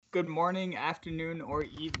good morning, afternoon, or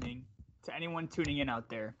evening to anyone tuning in out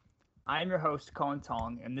there. I am your host, Colin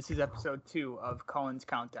Tong, and this is episode 2 of Colin's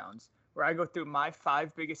Countdowns, where I go through my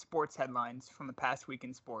 5 biggest sports headlines from the past week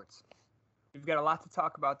in sports. We've got a lot to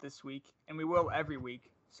talk about this week, and we will every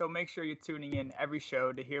week, so make sure you're tuning in every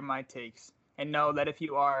show to hear my takes, and know that if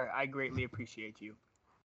you are, I greatly appreciate you.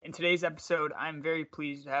 In today's episode, I'm very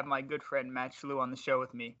pleased to have my good friend Matt Shalou on the show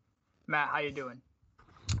with me. Matt, how you doing?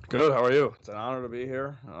 Good. How are you? It's an honor to be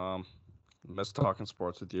here. Miss talking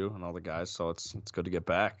sports with you and all the guys, so it's good to get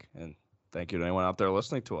back. And thank you to anyone out there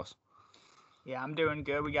listening to us. Yeah, I'm doing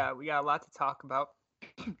good. We got a lot to talk about,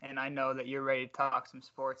 and I know that you're ready to talk some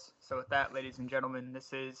sports. So with that, ladies and gentlemen,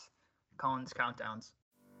 this is Colin's Countdowns.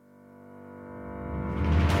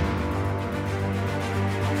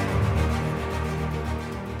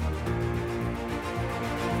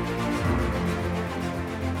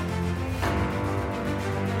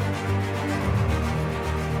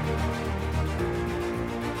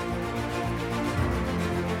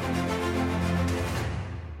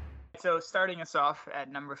 So starting us off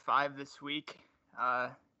at number 5 this week,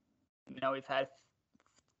 we've had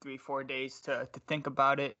 3-4 days to think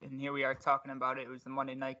about it, and here we are talking about it. It was the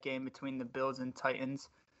Monday night game between the Bills and Titans.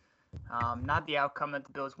 Not the outcome that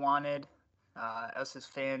the Bills wanted. Us as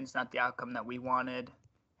fans, not the outcome that we wanted.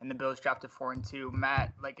 And the Bills dropped to 4-2.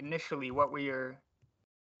 Matt, initially, what were your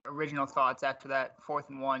original thoughts after that 4th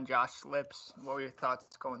and 1? Josh slips. What were your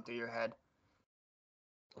thoughts going through your head?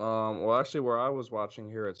 Well, actually, where I was watching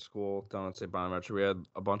here at school down at St. Bonaventure, we had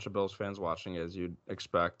a bunch of Bills fans watching, as you'd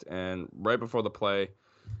expect. And right before the play,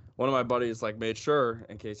 one of my buddies made sure,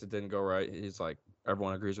 in case it didn't go right, he's like,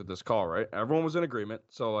 everyone agrees with this call, right? Everyone was in agreement.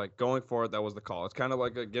 So going for it, that was the call. It's kind of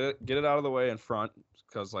like get it out of the way in front,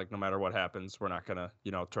 because no matter what happens, we're not gonna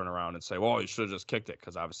turn around and say, well, you should have just kicked it,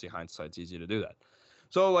 because obviously hindsight's easy to do that.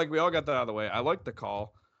 So we all got that out of the way. I like the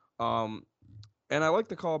call, and I like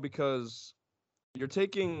the call because you're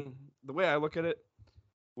taking, the way I look at it,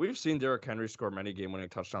 we've seen Derrick Henry score many game-winning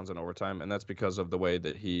touchdowns in overtime, and that's because of the way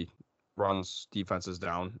that he runs defenses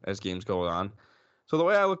down as games go on. So the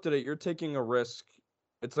way I looked at it, you're taking a risk.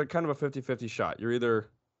 It's kind of a 50-50 shot. You're either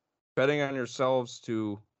betting on yourselves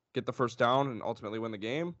to get the first down and ultimately win the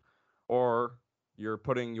game, or you're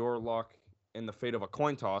putting your luck in the fate of a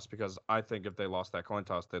coin toss, because I think if they lost that coin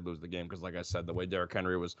toss, they'd lose the game, because like I said, the way Derrick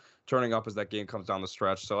Henry was turning up as that game comes down the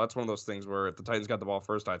stretch. So that's one of those things where if the Titans got the ball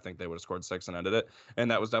first, I think they would have scored 6 and ended it.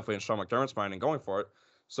 And that was definitely in Sean McDermott's mind and going for it.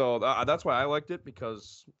 So that's why I liked it,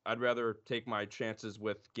 because I'd rather take my chances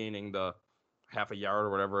with gaining the half a yard or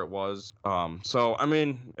whatever it was. So, I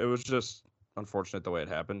mean, it was just unfortunate the way it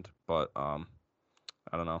happened. But I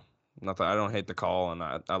don't know. Nothing. I don't hate the call, and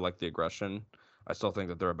I like the aggression. I still think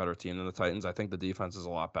that they're a better team than the Titans. I think the defense is a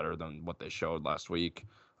lot better than what they showed last week.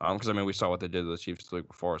 Because, we saw what they did to the Chiefs the week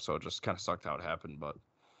before, so it just kind of sucked how it happened. But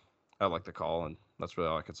I like the call, and that's really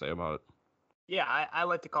all I can say about it. Yeah, I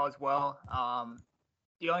like the call as well.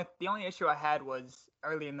 The only issue I had was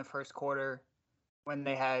early in the first quarter when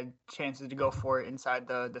they had chances to go for it inside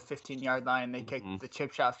the 15-yard line and they kicked the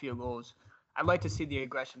chip shot field goals. I'd like to see the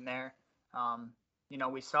aggression there.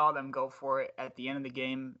 We saw them go for it at the end of the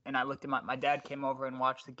game, and I looked at my dad came over and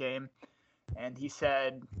watched the game, and he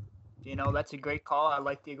said, that's a great call. I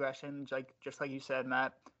like the aggression, just like you said,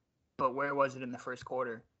 Matt. But where was it in the first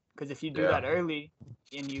quarter? Because if you do that early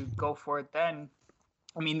and you go for it then,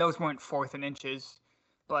 those weren't 4th and inches,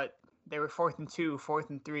 but they were 4th and 2, 4th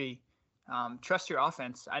and 3. Trust your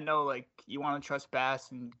offense. I know, you want to trust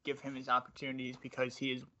Bass and give him his opportunities because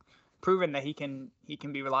he has proven that he can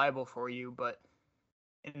be reliable for you. But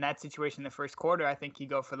in that situation, in the first quarter, I think you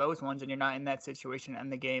go for those ones, and you're not in that situation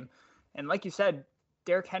in the game. And like you said,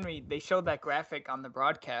 Derrick Henry, they showed that graphic on the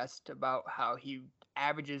broadcast about how he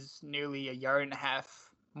averages nearly 1.5 yards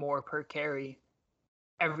more per carry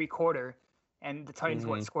every quarter. And the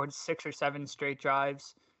Titans, scored 6 or 7 straight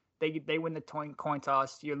drives. They win the coin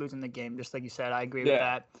toss. You're losing the game, just like you said. I agree with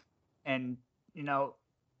that. And,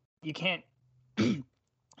 you can't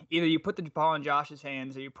either you put the ball in Josh's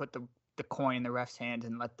hands or you put the coin in the ref's hands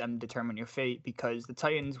and let them determine your fate, because the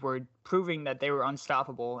Titans were proving that they were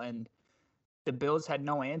unstoppable, and the Bills had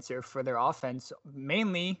no answer for their offense,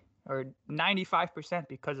 mainly or 95%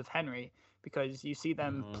 because of Henry, because you see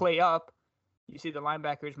them play up. You see the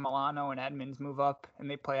linebackers Milano and Edmonds move up, and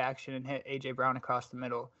they play action and hit A.J. Brown across the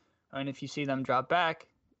middle. And if you see them drop back,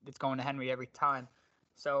 it's going to Henry every time.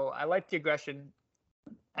 So I like the aggression,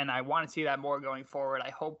 and I want to see that more going forward.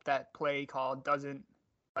 I hope that play call doesn't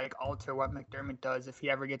alter what McDermott does if he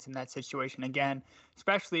ever gets in that situation again,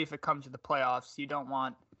 especially if it comes to the playoffs. You don't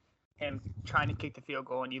want him trying to kick the field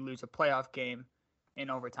goal and you lose a playoff game in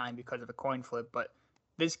overtime because of a coin flip. But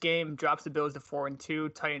this game drops the Bills to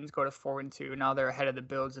 4-2. Titans go to 4-2. Now they're ahead of the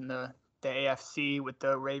Bills in the AFC with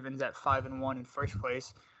the Ravens at 5-1 in first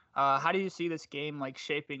place. How do you see this game like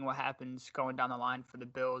shaping what happens going down the line for the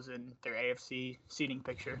Bills and their AFC seeding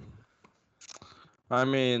picture? I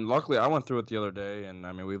mean, luckily I went through it the other day, and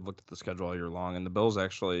I mean we've looked at the schedule all year long, and the Bills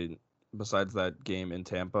actually, besides that game in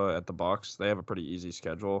Tampa at the Bucs, they have a pretty easy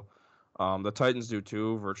schedule. The Titans do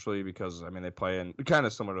too, virtually, because I mean they play in kind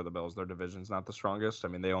of similar to the Bills. Their division's not the strongest. I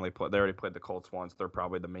mean they already played the Colts once. They're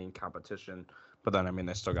probably the main competition, but then I mean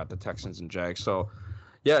they still got the Texans and Jags. So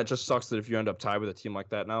yeah, it just sucks that if you end up tied with a team like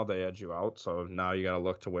that now, they edge you out. So now you got to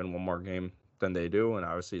look to win one more game than they do, and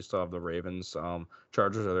obviously you still have the Ravens.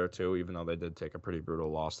 Chargers are there too, even though they did take a pretty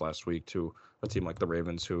brutal loss last week to a team like the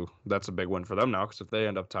Ravens, who that's a big win for them now, because if they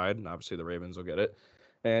end up tied, obviously the Ravens will get it.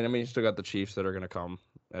 And I mean, you still got the Chiefs that are going to come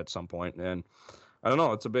at some point, and I don't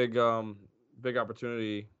know. It's a big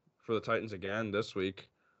opportunity for the Titans again this week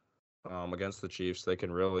against the Chiefs. They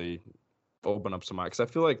can really open up some eyes, because I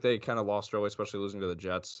feel like they kind of lost early, especially losing to the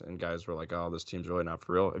Jets, and guys were like, "Oh, this team's really not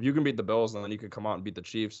for real." If you can beat the Bills, then you could come out and beat the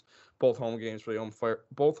Chiefs. Both home games for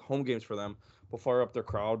them will fire up their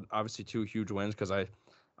crowd. Obviously, two huge wins, because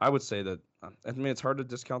I would say that I mean it's hard to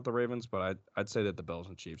discount the Ravens, but I'd say that the Bills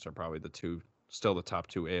and Chiefs are probably still the top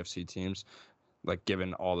two AFC teams, like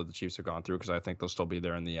given all that the Chiefs have gone through, because I think they'll still be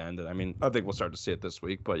there in the end. And I mean, I think we'll start to see it this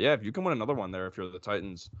week. But yeah, if you can win another one there, if you're the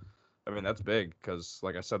Titans, I mean, that's big, because,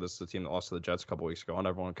 like I said, this is the team that lost to the Jets a couple weeks ago, and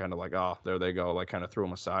everyone kind of like, oh, there they go, like kind of threw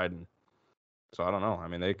them aside. And so I don't know. I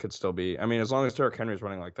mean, they could still be. I mean, as long as Derrick Henry's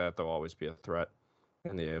running like that, they'll always be a threat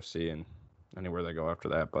in the AFC and anywhere they go after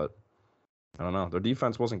that. But I don't know. Their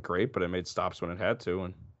defense wasn't great, but it made stops when it had to,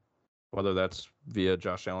 and whether that's via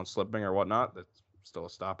Josh Allen slipping or whatnot, that's still a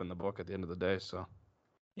stop in the book at the end of the day. So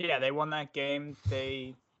yeah, they won that game.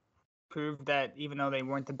 They proved that even though they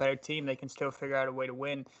weren't the better team, they can still figure out a way to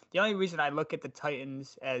win. The only reason I look at the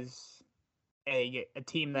Titans as a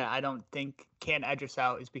team that I don't think can edge us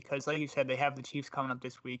out is because, like you said, they have the Chiefs coming up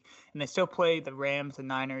this week, and they still play the Rams, the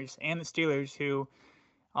Niners, and the Steelers, who,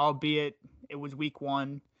 albeit it was week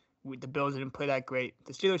one, the Bills didn't play that great.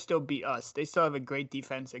 The Steelers still beat us. They still have a great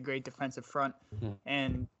defense, a great defensive front,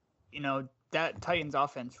 and that Titans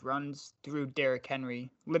offense runs through Derrick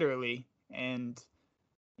Henry, literally, and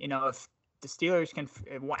if the Steelers can,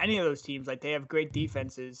 any of those teams, like they have great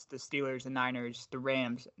defenses, the Steelers, the Niners, the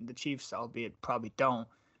Rams, the Chiefs, albeit probably don't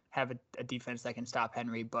have a defense that can stop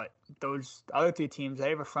Henry. But those other three teams, they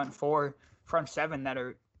have a front seven that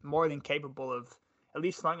are more than capable of at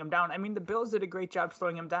least slowing him down. I mean, the Bills did a great job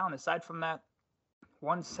slowing him down, aside from that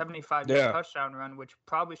 175 touchdown run, which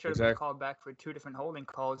probably should have been called back for two different holding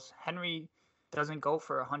calls. Henry doesn't go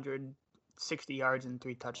for 160 yards and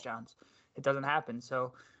 3 touchdowns. It doesn't happen.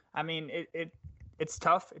 So, I mean, it's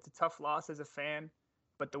tough. It's a tough loss as a fan.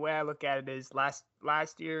 But the way I look at it is last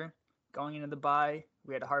year, going into the bye,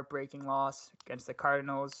 we had a heartbreaking loss against the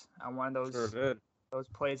Cardinals on one of those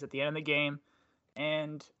plays at the end of the game.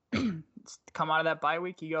 And come out of that bye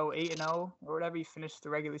week, you go 8-0 or whatever. You finish the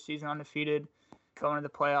regular season undefeated, go into the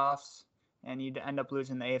playoffs, and you end up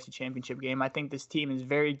losing the AFC Championship game. I think this team is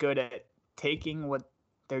very good at taking what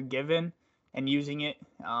they're given and using it.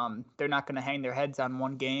 They're not going to hang their heads on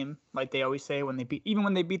one game, like they always say even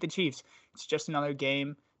when they beat the Chiefs. It's just another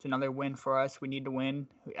game. It's another win for us. We need to win.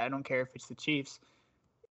 I don't care if it's the Chiefs.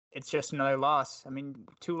 It's just another loss. I mean,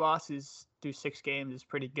 2 losses through 6 games is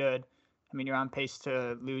pretty good. I mean, you're on pace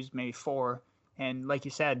to lose maybe 4. And like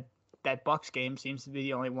you said, that Bucs game seems to be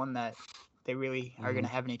the only one that they really are going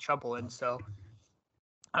to have any trouble in. So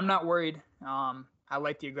I'm not worried. I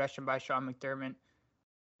like the aggression by Sean McDermott.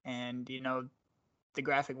 And, the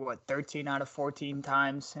graphic, 13 out of 14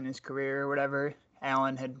 times in his career or whatever,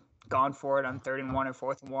 Allen had gone for it on 3rd and 1 or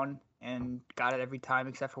 4th and 1 and got it every time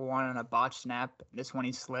except for one on a botched snap. This one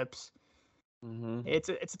he slips. It's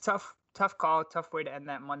a tough call, tough way to end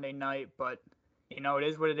that Monday night, but, it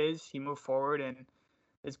is what it is. You move forward, and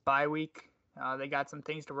this bye week, they got some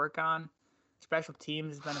things to work on. Special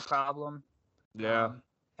teams has been a problem. Yeah.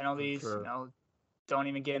 Penalties, don't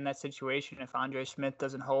even get in that situation if Andre Smith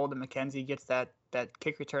doesn't hold and McKenzie gets that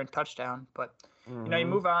kick return touchdown. But you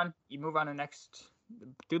move on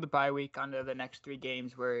through the bye week onto the next 3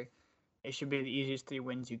 games where it should be the easiest 3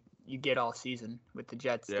 wins you get all season with the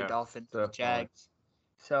Jets, the Dolphins, the Jags.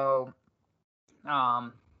 So,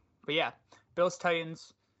 but yeah, Bills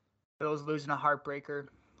Titans, Bills losing a heartbreaker.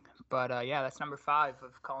 But that's number 5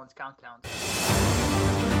 of Colin's countdown.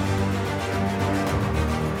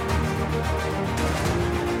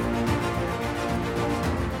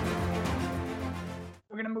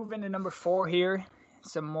 We're going to move into number 4 here.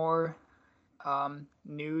 Some more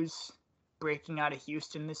news breaking out of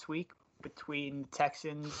Houston this week between the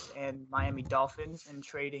Texans and Miami Dolphins and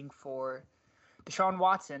trading for Deshaun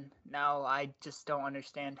Watson. Now, I just don't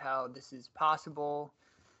understand how this is possible.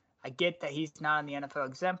 I get that he's not on the NFL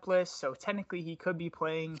exempt list, so technically he could be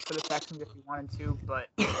playing for the Texans if he wanted to, but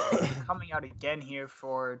coming out again here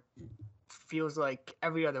for feels like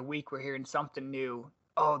every other week we're hearing something new.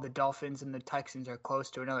 Oh, the Dolphins and the Texans are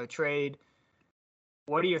close to another trade.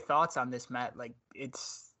 What are your thoughts on this, Matt? Like,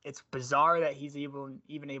 it's bizarre that he's even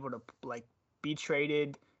able to like be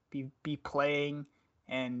traded, be playing,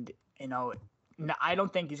 and I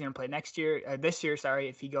don't think he's going to play this year. Sorry,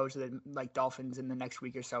 if he goes to the Dolphins in the next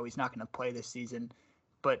week or so, he's not going to play this season.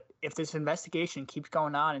 But if this investigation keeps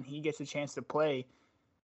going on and he gets a chance to play,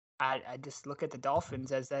 I just look at the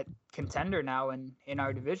Dolphins as that contender now in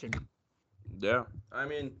our division. Yeah, I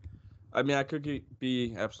mean, I could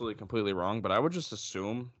be absolutely completely wrong, but I would just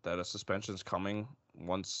assume that a suspension's coming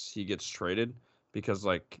once he gets traded, because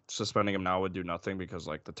like suspending him now would do nothing, because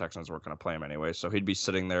like the Texans weren't going to play him anyway, so he'd be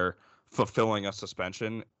sitting there fulfilling a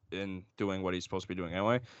suspension in doing what he's supposed to be doing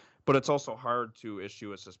anyway. But it's also hard to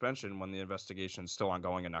issue a suspension when the investigation is still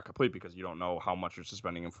ongoing and not complete, because you don't know how much you're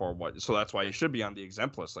suspending him for. So that's why he should be on the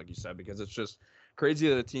exempt list, like you said, because it's just crazy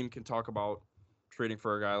that a team can talk about trading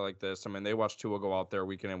for a guy like this. I mean, they watched Tua go out there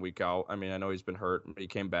week in and week out. I mean, I know he's been hurt, but he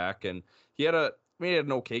came back and he had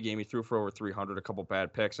an okay game. He threw for over 300, a couple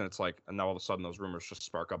bad picks, and it's like, and now all of a sudden those rumors just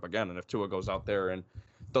spark up again. And if Tua goes out there and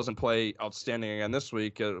doesn't play outstanding again this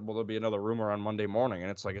week, there'll be another rumor on Monday morning.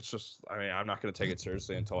 And it's like, it's just, I mean, I'm not going to take it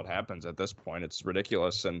seriously until it happens. At this point, it's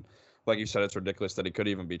ridiculous. And like you said, it's ridiculous that he could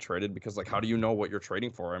even be traded, because like, how do you know what you're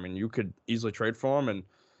trading for? I mean, you could easily trade for him and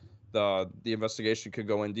the investigation could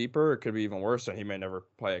go in deeper. It could be even worse, and he may never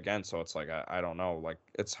play again. So it's like, I don't know. Like,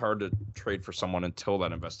 it's hard to trade for someone until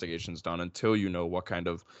that investigation's done, until you know what kind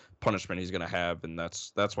of punishment he's going to have. And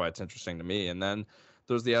that's why it's interesting to me. And then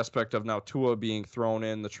there's the aspect of now Tua being thrown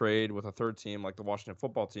in the trade with a third team like the Washington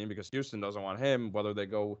football team, because Houston doesn't want him, whether they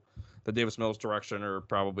go the Davis Mills direction or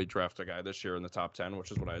probably draft a guy this year in the top 10,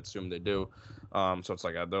 which is what I assume they do. So it's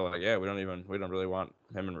like, they're like, yeah, we don't really want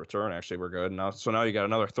him in return. Actually, we're good now. So now you got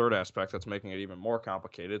another third aspect that's making it even more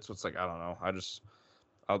complicated. So it's like, I don't know.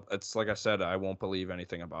 It's like I said, I won't believe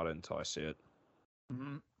anything about it until I see it.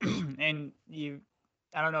 Mm-hmm. And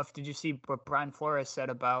I don't know did you see what Brian Flores said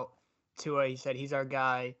about Tua? He said he's our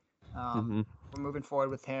guy. We're moving forward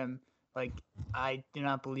with him. Like, I do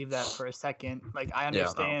not believe that for a second. Like, I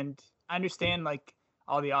understand like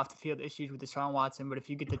all the off the field issues with Deshaun Watson, but if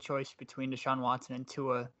you get the choice between Deshaun Watson and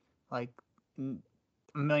Tua, like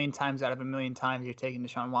a million times out of a million times, you're taking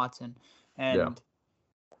Deshaun Watson. And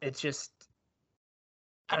it's just,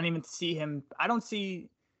 I don't see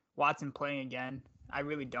Watson playing again. I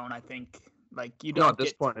really don't. I think like you don't. No, at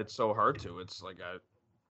this point, it's so hard to. It's like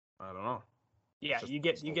I don't know. Yeah, you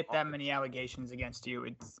get that many allegations against you.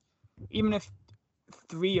 It's even if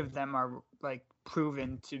 3 of them are like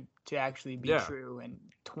proven to actually be true, and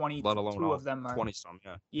 22 of them are 20-some,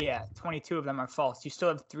 yeah, 22 of them are false. You still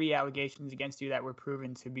have 3 allegations against you that were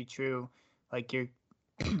proven to be true. Like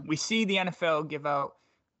we see the NFL give out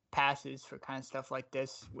passes for kind of stuff like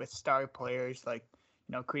this with star players like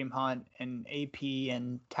Kareem Hunt and AP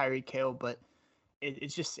and Tyreek Hill, but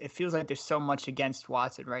it feels like there's so much against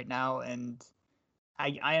Watson right now, and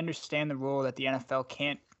I understand the rule that the NFL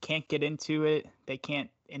can't get into it. They can't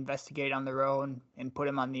investigate on their own and put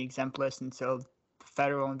him on the exempt list until the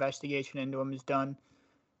federal investigation into him is done.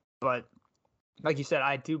 But like you said,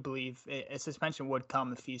 I do believe a suspension would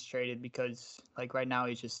come if he's traded, because like right now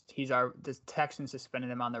the Texans suspended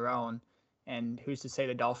him on their own, and who's to say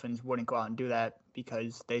the Dolphins wouldn't go out and do that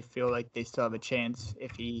because they feel like they still have a chance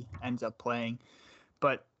if he ends up playing.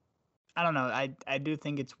 But I don't know. I do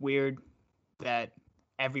think it's weird that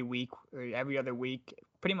every week or every other week,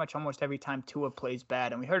 pretty much almost every time Tua plays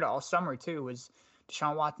bad, and we heard it all summer too, was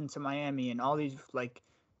Deshaun Watson to Miami, and all these like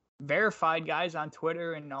verified guys on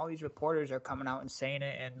Twitter and all these reporters are coming out and saying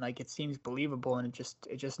it, and like it seems believable, and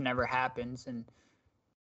it just never happens. And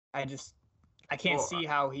I can't see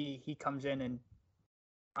how he comes in and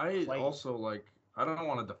also like, I don't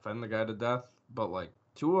want to defend the guy to death, but like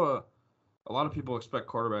Tua, a lot of people expect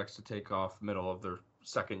quarterbacks to take off middle of their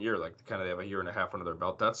second year, like kind of they have a year and a half under their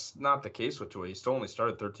belt. That's not the case with Tua. He still only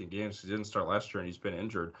started 13 games. He didn't start last year, and he's been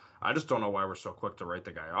injured. I just don't know why we're so quick to write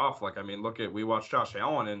the guy off. Like, I mean, we watched Josh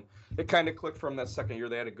Allen, and it kind of clicked from that second year.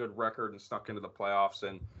 They had a good record and snuck into the playoffs,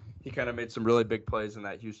 and he kind of made some really big plays in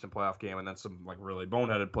that Houston playoff game, and then some like really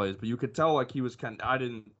boneheaded plays. But you could tell like he was I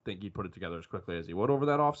didn't think he put it together as quickly as he would over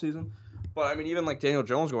that offseason. But I mean, even like Daniel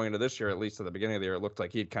Jones going into this year, at least at the beginning of the year, it looked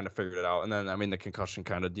like he'd kind of figured it out. And then, I mean, the concussion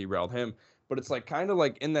kind of derailed him. But it's like kind of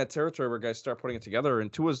like in that territory where guys start putting it together,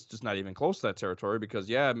 and Tua's just not even close to that territory because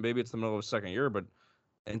yeah, maybe it's the middle of his second year, but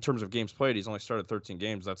in terms of games played, he's only started 13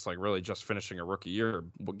 games. That's like really just finishing a rookie year,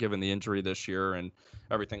 given the injury this year and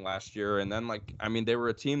everything last year. And then like, I mean, they were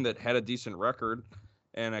a team that had a decent record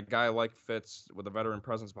and a guy like Fitz with a veteran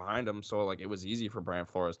presence behind him. So like, it was easy for Brian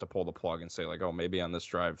Flores to pull the plug and say like, oh, maybe on this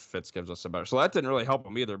drive, Fitz gives us a better. So that didn't really help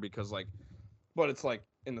him either because like, but it's like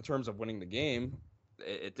in the terms of winning the game,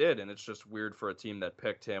 it did. And it's just weird for a team that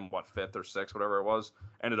picked him, what, fifth or sixth, whatever it was,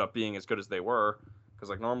 ended up being as good as they were. Because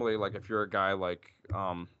like normally, like if you're a guy like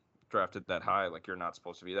drafted that high, like you're not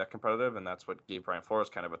supposed to be that competitive, and that's what gave Brian Flores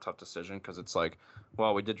kind of a tough decision. Because it's like,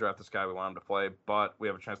 well, we did draft this guy, we want him to play, but we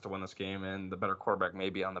have a chance to win this game, and the better quarterback may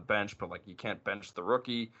be on the bench, but like you can't bench the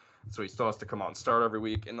rookie, so he still has to come out and start every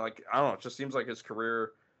week. And like I don't know, it just seems like his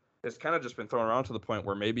career has kind of just been thrown around to the point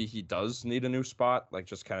where maybe he does need a new spot, like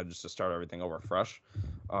just kind of just to start everything over fresh.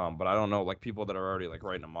 But I don't know, like people that are already like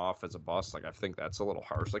writing him off as a bust, like I think that's a little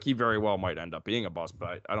harsh. Like he very well might end up being a bust,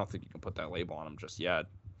 but I don't think you can put that label on him just yet.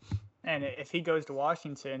 And if he goes to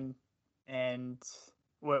Washington, and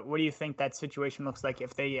what do you think that situation looks like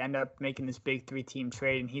if they end up making this big 3-team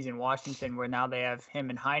trade and he's in Washington, where now they have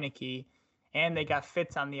him and Heineke, and they got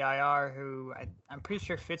Fitz on the IR, who I'm pretty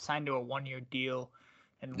sure Fitz signed to a 1-year deal.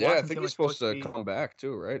 And yeah, Washington I think he's supposed to come back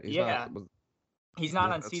too, right? He's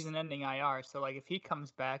not on season-ending IR. So, like, if he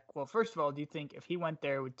comes back, well, first of all, do you think if he went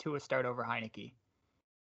there, would Tua start over Heineke?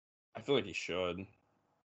 I feel like he should.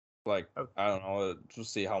 Like, okay. I don't know,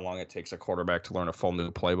 just see how long it takes a quarterback to learn a full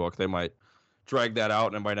new playbook. They might drag that out,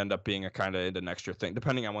 and it might end up being a kind of into next year thing,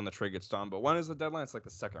 depending on when the trade gets done. But when is the deadline? It's like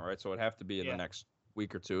the 2nd, right? So it'd have to be in the next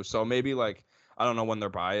week or two. So maybe like I don't know when their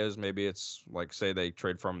bye is. Maybe it's like say they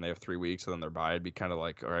trade for them and they have 3 weeks, and then their bye would be kind of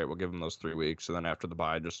like, all right, we'll give them those 3 weeks, and then after the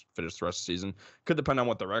bye, just finish the rest of the season. Could depend on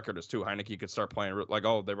what the record is too. Heineke could start playing like,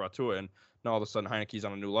 oh, they brought Tua in, now all of a sudden Heineke's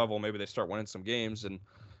on a new level. Maybe they start winning some games, and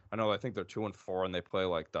I think they're 2-4, and they play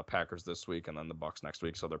like the Packers this week and then the Bucs next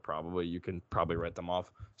week. So you can probably write them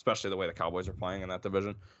off, especially the way the Cowboys are playing in that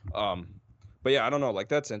division. But yeah, I don't know. Like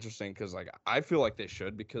that's interesting because like I feel like they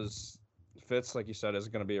should, because Fitz, like you said, is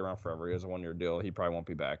going to be around forever. He has a 1-year deal. He probably won't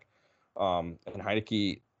be back. And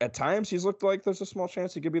Heineke, at times he's looked like there's a small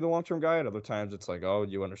chance he could be the long-term guy. At other times it's like, oh,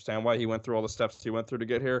 you understand why he went through all the steps he went through to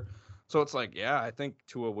get here. So it's like, yeah, I think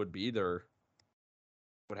Tua would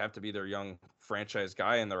have to be their young franchise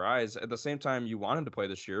guy in their eyes. At the same time, you want him to play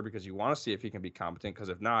this year because you want to see if he can be competent. Because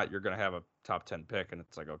if not, you're going to have a top 10 pick, and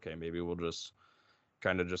it's like, okay, maybe we'll just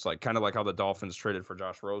kind of like how the Dolphins traded for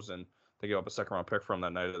Josh Rosen. They gave up a 2nd-round pick from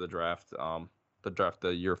that night of the draft. The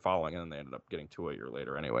year following, and then they ended up getting Tua a year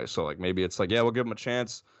later anyway. So like maybe it's like, yeah, we'll give him a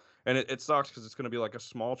chance, and it sucks because it's going to be like a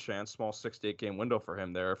small 6 to 8 game window for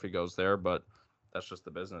him there if he goes there. But that's just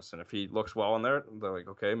the business. And if he looks well in there, they're like,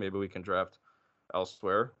 okay, maybe we can draft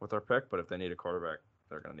elsewhere with our pick. But if they need a quarterback,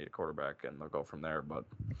 they're going to need a quarterback, and they'll go from there. But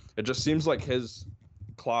it just seems like his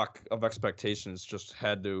clock of expectations just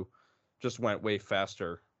went way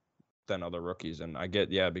faster than other rookies. And I get,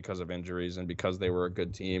 because of injuries and because they were a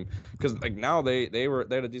good team, because like now they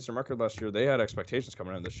had a decent record last year. They had expectations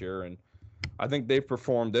coming in this year, and I think they've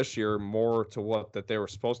performed this year more to what that they were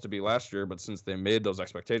supposed to be last year. But since they made those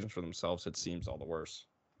expectations for themselves, it seems all the worse.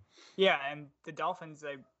 Yeah, and the Dolphins,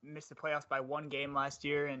 they missed the playoffs by 1 game last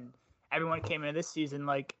year, and everyone came into this season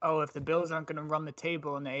like, oh, if the Bills aren't going to run the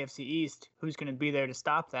table in the AFC East, who's going to be there to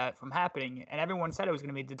stop that from happening? And everyone said it was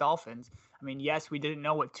going to be the Dolphins. I mean, yes, we didn't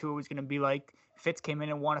know what Tua was going to be like. Fitz came in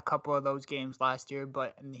and won a couple of those games last year,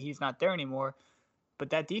 but he's not there anymore. But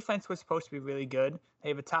that defense was supposed to be really good. They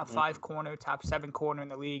have a top 5 corner, top 7 corner in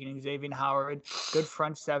the league, and Xavier Howard, good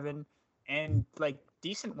front 7, and like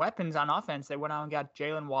decent weapons on offense. They went out and got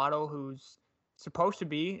Jalen Waddle, who's supposed to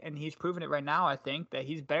be, and he's proven it right now, I think, that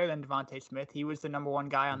he's better than Devontae Smith. He was the number 1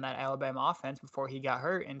 guy on that Alabama offense before he got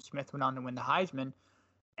hurt, and Smith went on to win the Heisman.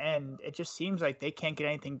 And it just seems like they can't get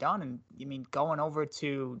anything done. And, I mean, going over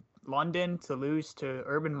to London to lose to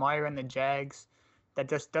Urban Meyer and the Jags, that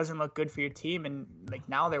just doesn't look good for your team. And, like,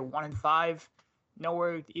 now they're 1-5,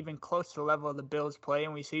 nowhere even close to the level of the Bills play.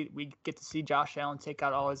 And we get to see Josh Allen take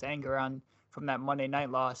out all his anger from that Monday night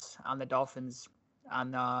loss on the Dolphins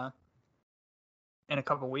in a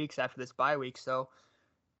couple of weeks after this bye week. So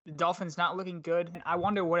the Dolphins not looking good. I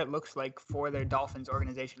wonder what it looks like for their Dolphins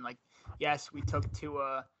organization. Like, yes, we took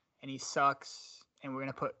Tua and he sucks, and we're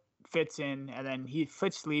going to put Fitz in, and then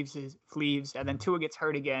Fitz leaves, and then Tua gets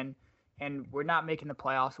hurt again, and we're not making the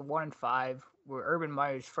playoffs. We're 1-5. We're Urban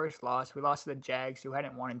Meyer's first loss. We lost to the Jags, who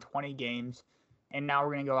hadn't won in 20 games, and now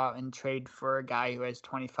we're going to go out and trade for a guy who has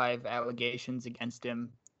 25 allegations against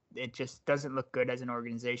him. It just doesn't look good as an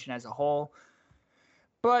organization as a whole.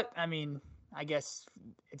 But, I mean, I guess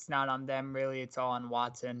it's not on them really. It's all on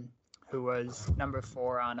Watson, who was number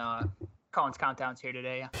 4 on Collins Countdowns here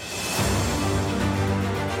today.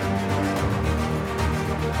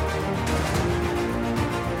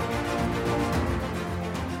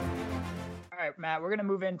 All right, Matt, we're going to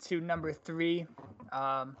move into number 3.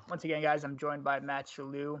 Once again, guys, I'm joined by Matt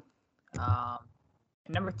Shalou. And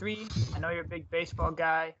number 3, I know you're a big baseball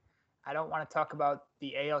guy. I don't want to talk about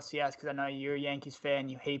the ALCS because I know you're a Yankees fan.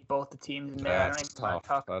 You hate both the teams in there. I don't even want to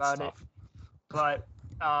talk about it. But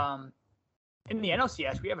in the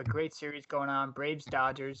NLCS, we have a great series going on,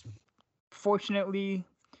 Braves-Dodgers. Fortunately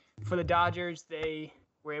for the Dodgers, they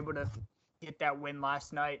were able to get that win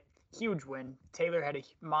last night. Huge win. Taylor had a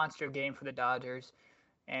monster game for the Dodgers,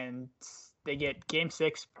 and they get Game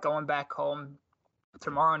 6 going back home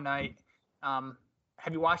tomorrow night.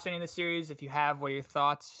 Have you watched any of the series? If you have, what are your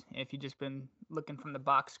thoughts? If you've just been looking from the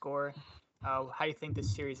box score, how do you think this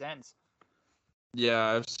series ends? Yeah,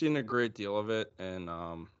 I've seen a great deal of it, and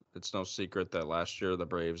it's no secret that last year the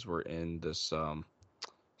Braves were in this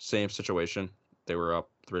same situation. They were up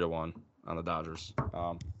 3-1 on the Dodgers.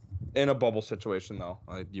 In a bubble situation, though.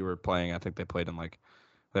 Like you were playing, I think they played in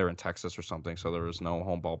they were in Texas or something, so there was no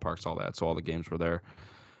home ballparks, all that, so all the games were there.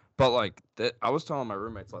 But I was telling my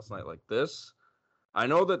roommates last night, this. I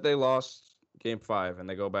know that they lost Game 5 and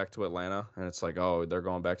they go back to Atlanta, and it's they're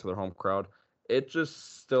going back to their home crowd. It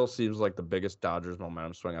just still seems like the biggest Dodgers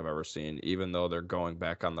momentum swing I've ever seen, even though they're going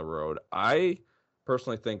back on the road. I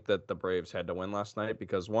personally think that the Braves had to win last night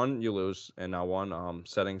because, one, you lose, and now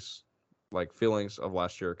settings, feelings of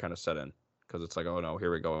last year kind of set in because it's oh no,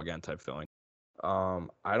 here we go again type feeling.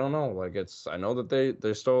 I don't know. I know that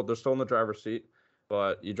they're still in the driver's seat.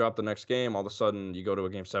 But you drop the next game, all of a sudden you go to a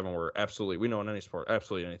Game 7 where we know in any sport,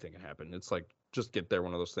 absolutely anything can happen. It's just get there,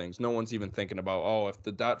 one of those things. No one's even thinking about,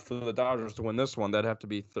 for the Dodgers to win this one, that'd have to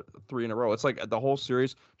be 3 in a row. It's the whole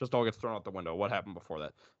series just all gets thrown out the window. What happened before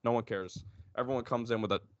that? No one cares. Everyone comes in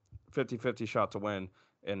with a 50-50 shot to win,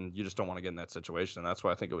 and you just don't want to get in that situation. And that's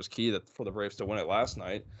why I think it was key for the Braves to win it last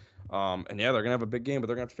night. And yeah, they're going to have a big game, but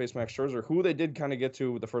they're going to have to face Max Scherzer, who they did kind of get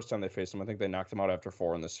to the first time they faced him. I think they knocked him out after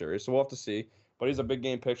 4 in this series. So we'll have to see. But he's a big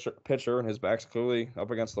game pitcher, and his back's clearly up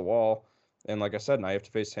against the wall. And like I said, now you have to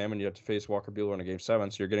face him, and you have to face Walker Buehler in a Game 7,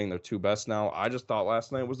 so you're getting their 2 best now. I just thought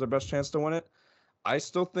last night was their best chance to win it. I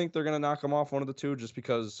still think they're going to knock them off one of the 2 just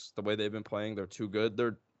because the way they've been playing, they're too good.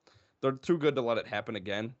 They're too good to let it happen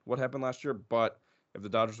again, what happened last year. But if the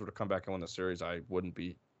Dodgers were to come back and win the series, I wouldn't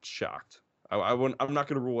be shocked. I wouldn't. I'm not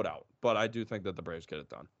going to rule it out, but I do think that the Braves get it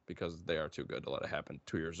done because they are too good to let it happen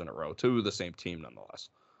 2 years in a row to the same team nonetheless.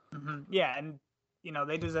 Mm-hmm. Yeah, and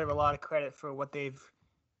they deserve a lot of credit for what they've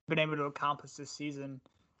been able to accomplish this season.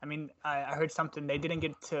 I mean, I heard something. They didn't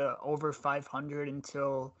get to over 500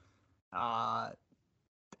 until it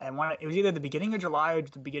was either the beginning of July or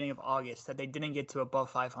the beginning of August that they didn't get to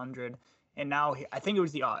above 500. And now I think it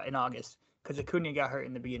was in August because Acuna got hurt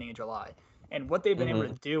in the beginning of July. And what they've been able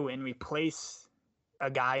to do and replace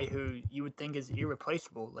a guy who you would think is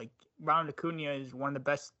irreplaceable. Ronald Acuna is one of the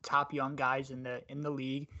best top young guys in the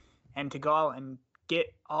league, and to go out and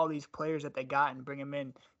get all these players that they got and bring them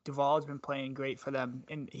in. Duvall's been playing great for them,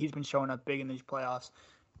 and he's been showing up big in these playoffs.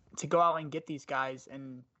 To go out and get these guys,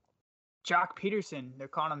 and Jock Peterson, they're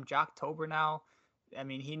calling him Jocktober now. I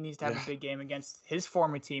mean, he needs to have a big game against his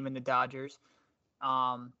former team in the Dodgers.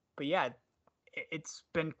 But yeah, it's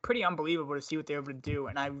been pretty unbelievable to see what they're able to do,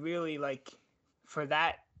 and I really for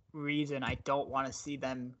that reason, I don't want to see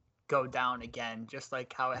them go down again, just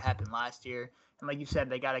like how it happened last year. And like you said,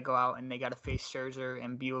 they got to go out and they got to face Scherzer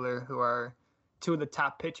and Buehler, who are 2 of the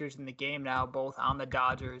top pitchers in the game now, both on the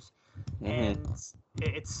Dodgers. And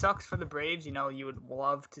it sucks for the Braves. You would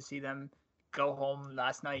love to see them go home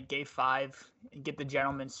last night, Game 5, and get the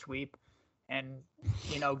gentleman's sweep and,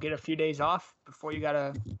 get a few days off before you got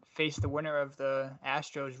to face the winner of the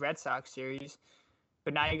Astros-Red Sox series.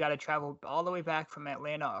 But now you got to travel all the way back from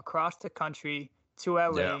Atlanta across the country to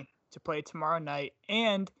LA to play tomorrow night.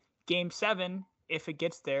 And Game 7, if it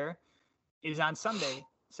gets there, is on Sunday.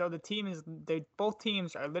 So both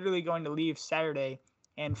teams are literally going to leave Saturday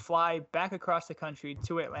and fly back across the country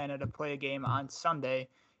to Atlanta to play a game on Sunday.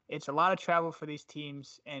 It's a lot of travel for these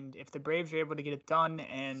teams, and if the Braves are able to get it done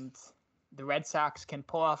and the Red Sox can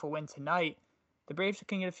pull off a win tonight, the Braves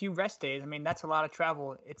can get a few rest days. I mean, that's a lot of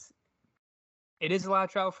travel. It is a lot of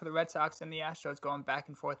travel for the Red Sox and the Astros going back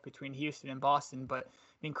and forth between Houston and Boston. But,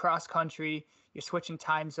 cross country, you're switching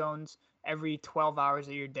time zones every 12 hours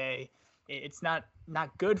of your day. It's not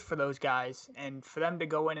good for those guys. And for them to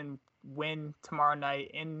go in and win tomorrow night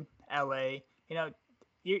in LA,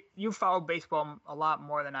 you follow baseball a lot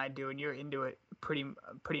more than I do, and you're into it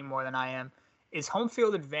pretty more than I am. is home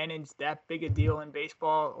field advantage that big a deal in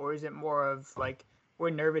baseball, or is it more of like we're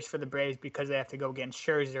nervous for the Braves because they have to go against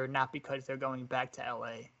Scherzer, not because they're going back to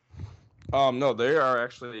LA? No, they are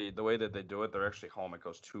actually the way that they do it. They're actually home. It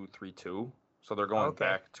goes 2-3-2, so they're going Okay.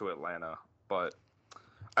 back to Atlanta. But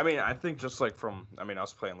I mean, I think just like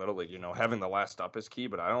us playing Little League, having the last up is key.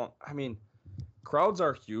 But crowds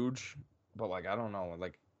are huge, but like I don't know,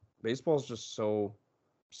 like baseball's just so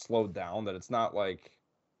slowed down that it's not like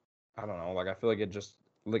I don't know, like I feel like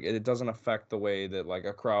it doesn't affect the way that like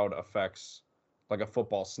a crowd affects like a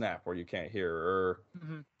football snap where you can't hear, or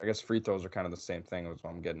Mm-hmm. I guess free throws are kind of the same thing as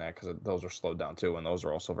what I'm getting at because those are slowed down too, and those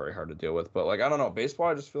are also very hard to deal with. But like I don't know, baseball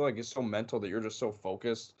I just feel like it's so mental that you're just so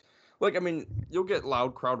focused. Like I mean, you'll get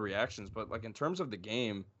loud crowd reactions, but like in terms of the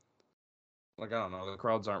game, like I don't know, the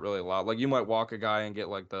crowds aren't really loud. Like you might walk a guy and get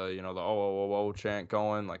like the the oh oh oh oh chant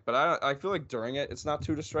going, like, but I feel like during it's not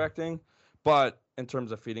too distracting. But in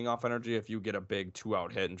terms of feeding off energy, if you get a big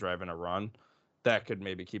 2-out hit and drive in a run, that could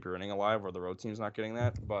maybe keep your inning alive, or the road team's not getting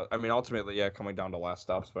that. But I mean, ultimately, yeah, coming down to last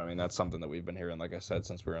stops. But I mean, that's something that we've been hearing, like I said,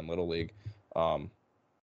 since we were in Little League. Um,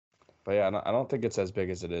 but yeah, I don't think it's as big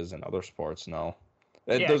as it is in other sports. No.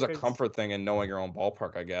 Yeah, There's a because comfort thing in knowing your own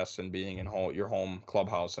ballpark, I guess, and being in your home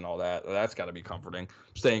clubhouse and all that. That's got to be comforting.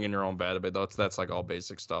 Staying in your own bed, but that's like all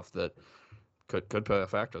basic stuff that could play a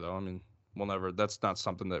factor, though. I mean, we'll never. That's not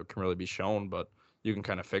something that can really be shown, but you can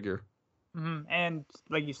kind of figure. and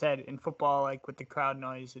like you said, in football, like with the crowd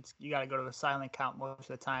noise, it's you got to go to a silent count most of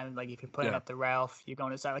the time. Like if you're playing Yeah. at the Ralph, you're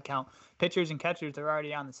going to silent count. Pitchers and catchers, they're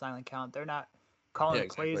already on the silent count. They're not calling Yeah,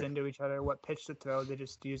 plays exactly. into each other, what pitch to throw. They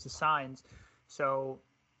just use the signs. So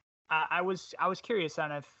I was curious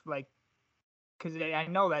on if like because I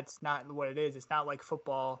know that's not what it is. It's not like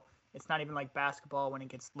football. It's not even like basketball when it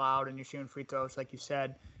gets loud and you're shooting free throws, like you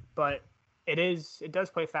said. But it is. It does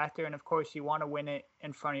play a factor, and of course, you want to win it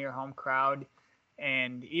in front of your home crowd.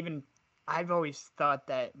 And even I've always thought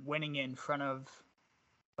that winning it in front of,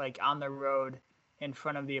 like on the road, in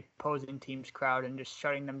front of the opposing team's crowd and just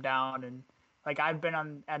shutting them down. And like I've been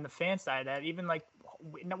on the fan side of that. Even like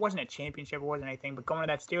it wasn't a championship, it wasn't anything, but going to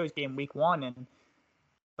that Steelers game week 1 and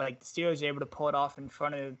like the Steelers are able to pull it off in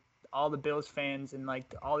front of all the Bills fans and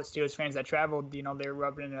like all the Steelers fans that traveled, they're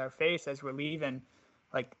rubbing it in our face as we're leaving.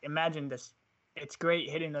 Like imagine this. It's great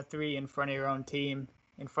hitting the 3 in front of your own team,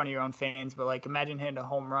 in front of your own fans, but like imagine hitting a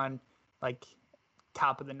home run like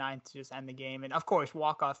top of the ninth to just end the game. And of course,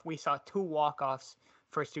 walk-off. We saw 2 walk-offs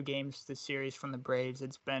first 2 games this series from the Braves.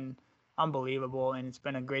 It's been unbelievable, and it's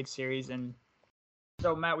been a great series. And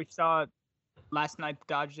so, Matt, we saw last night the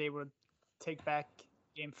Dodgers able to take back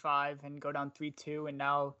Game 5 and go down 3-2, and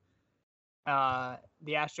now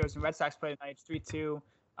the Astros and Red Sox play tonight. It's 3-2.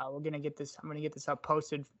 We're gonna get this. I'm gonna get this up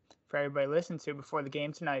posted for everybody to listen to before the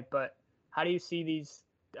game tonight. But how do you see these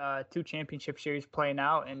 2 championship series playing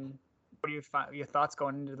out, and what are your thoughts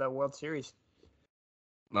going into the World Series?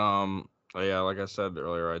 Yeah, like I said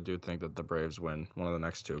earlier, I do think that the Braves win one of the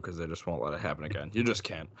next 2 because they just won't let it happen again. You just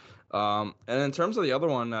can't. And in terms of the other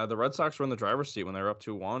one, the Red Sox were in the driver's seat when they were up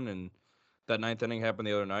 2-1, and that 9th inning happened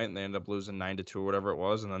the other night, and they ended up losing 9-2 or whatever it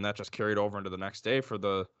was, and then that just carried over into the next day for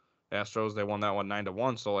the Astros. They won that one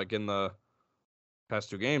 9-1. So like in the past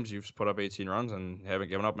 2 games, you've put up 18 runs and haven't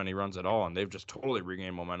given up many runs at all, and they've just totally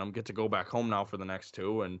regained momentum. Get to go back home now for the next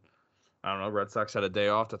 2, and I don't know. Red Sox had a day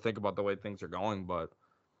off to think about the way things are going, but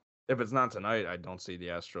if it's not tonight, I don't see the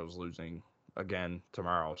Astros losing again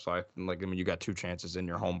tomorrow. So I mean, you got 2 chances in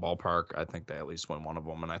your home ballpark. I think they at least win one of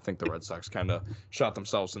them, and I think the Red Sox kind of shot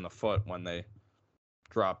themselves in the foot when they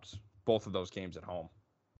dropped both of those games at home.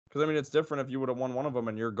 Because I mean, it's different if you would have won one of them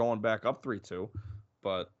and you're going back up 3-2,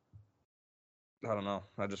 but I don't know.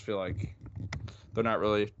 I just feel like they're not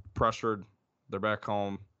really pressured. They're back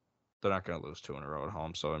home. They're not going to lose 2 in a row at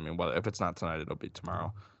home. So I mean, if it's not tonight, it'll be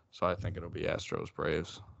tomorrow. So I think it'll be Astros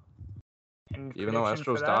Braves. And even though prediction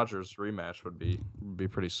for Astros that? Dodgers rematch would be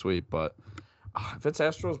pretty sweet, but if it's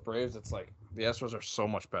Astros Braves, it's like the Astros are so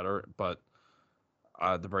much better, but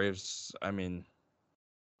the Braves, I mean,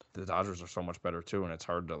 the Dodgers are so much better too, and it's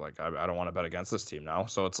hard to like. I don't want to bet against this team now,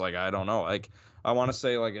 so it's like I don't know. Like I want to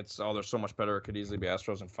say like they're so much better. It could easily be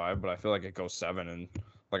Astros in 5, but I feel like it goes 7, and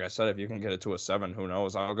like I said, if you can get it to a 7, who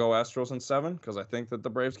knows? I'll go Astros in 7 because I think that the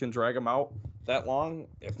Braves can drag them out that long,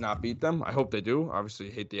 if not beat them. I hope they do. Obviously,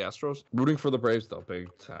 hate the Astros. Rooting for the Braves though, big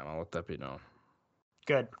time. I'll let that be known.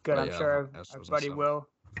 Good. But I'm yeah, sure Astros our in buddy 7. Will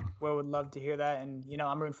would love to hear that. And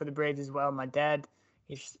I'm rooting for the Braves as well. My dad,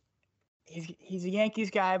 he's a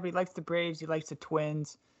Yankees guy, but he likes the Braves. He likes the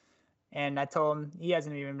Twins. And I told him he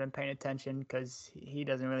hasn't even been paying attention because he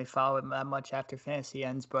doesn't really follow it that much after fantasy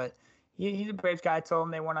ends. But he's a Braves guy. I told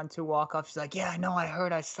him they went on 2 walk-offs. He's like, yeah, I know, I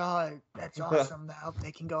heard, I saw it. That's awesome. I hope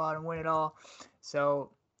they can go out and win it all.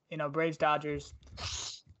 So, Braves Dodgers,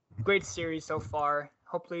 great series so far.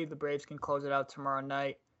 Hopefully the Braves can close it out tomorrow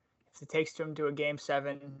night. If it takes them to a Game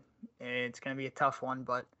 7, it's going to be a tough one.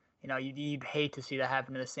 But, you'd hate to see that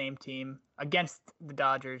happen to the same team against the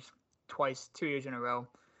Dodgers twice, 2 years in a row.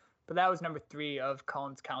 But that was number 3 of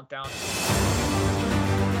Cullen's Countdown.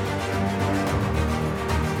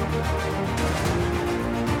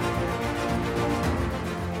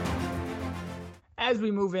 As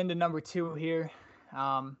we move into number 2 here,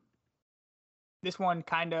 this one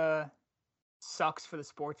kind of sucks for the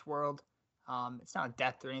sports world. It's not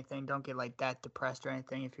death or anything. Don't get that depressed or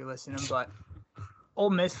anything if you're listening. But Ole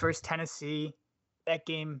Miss versus Tennessee, that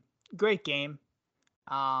game, great game.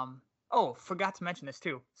 Forgot to mention this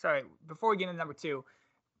too. Sorry, before we get into number 2,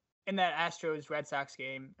 in that Astros Red Sox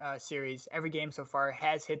game series, every game so far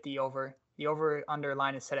has hit the over. The over-under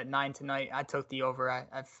line is set at 9 tonight. I took the over.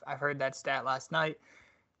 I've heard that stat last night.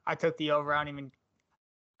 I took the over.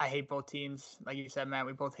 I hate both teams. Like you said, Matt,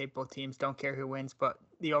 we both hate both teams. Don't care who wins, but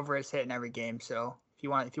the over is hitting every game. So if you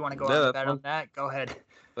want to go out and bet on that, go ahead.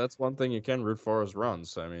 That's one thing you can root for is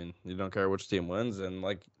runs. I mean, you don't care which team wins, and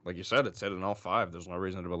like you said, it's hitting all 5. There's no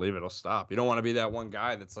reason to believe it'll stop. You don't want to be that one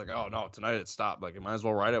guy that's like, oh no, tonight it stopped. Like, you might as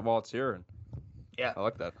well ride it while it's here. And yeah, I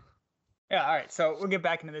like that. Yeah, all right. So we'll get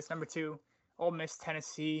back into this. Number 2, Ole Miss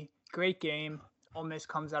Tennessee. Great game. Ole Miss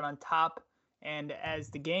comes out on top, and as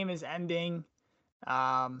the game is ending,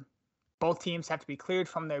 both teams have to be cleared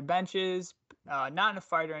from their benches, not in a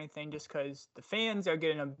fight or anything, just because the fans are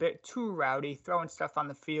getting a bit too rowdy, throwing stuff on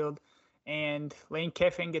the field. And Lane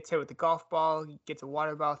Kiffin gets hit with the golf ball. He gets a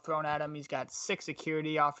water bottle thrown at him. He's got 6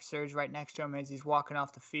 security officers right next to him as he's walking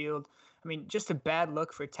off the field. I mean, just a bad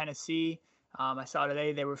look for Tennessee. I saw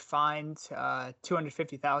today they were fined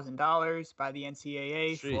 $250,000 by the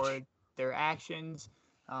NCAA for their actions.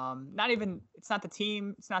 It's not the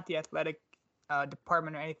team, it's not the athletic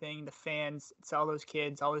department or anything, the fans, it's all those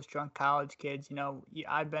kids, all those drunk college kids.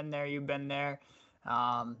 I've been there, you've been there.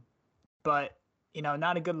 But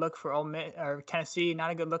not a good look for Ole Miss or Tennessee,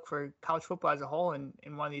 not a good look for college football as a whole in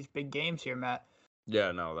one of these big games here, Matt.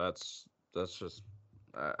 Yeah, no, that's just,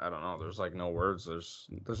 I don't know. There's no words.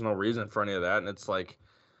 There's no reason for any of that. And it's like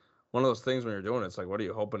one of those things when you're doing it, it's like, what are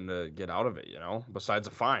you hoping to get out of it, besides a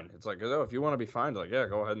fine? It's like, oh, if you want to be fined, yeah,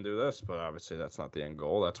 go ahead and do this. But obviously that's not the end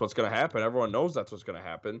goal. That's what's going to happen. Everyone knows that's what's going to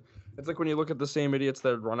happen. It's like when you look at the same idiots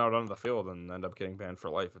that run out onto the field and end up getting banned for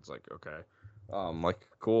life. It's like, okay,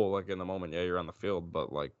 cool. In the moment, yeah, you're on the field, but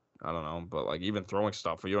I don't know, but even throwing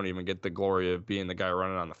stuff, you don't even get the glory of being the guy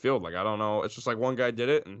running on the field. I don't know. It's just one guy did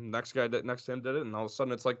it, and next guy next to him did it, and all of a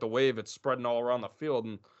sudden it's the wave. It's spreading all around the field,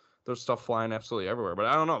 and there's stuff flying absolutely everywhere. But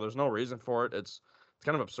I don't know. There's no reason for it. It's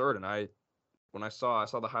kind of absurd. And when I saw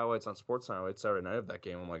the highlights on SportsCenter late Saturday night of that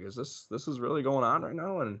game, I'm like, is this is really going on right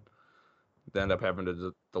now? And they end up having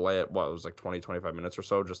to delay it. What, it was 20, 25 minutes or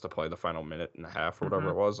so just to play the final minute and a half or whatever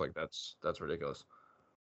it was. That's ridiculous.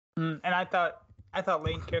 And I thought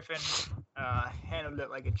Lane Kiffin handled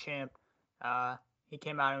it like a champ. He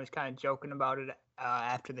came out and was kind of joking about it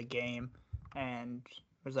after the game, and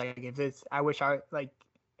was like,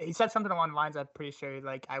 he said something along the lines, I'm pretty sure,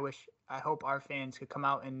 I hope our fans could come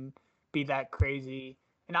out and be that crazy.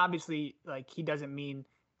 And obviously, he doesn't mean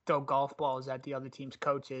throw golf balls at the other team's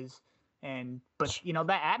coaches. But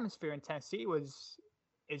that atmosphere in Tennessee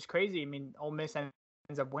is crazy. I mean, Ole Miss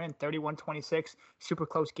ends up winning 31-26, super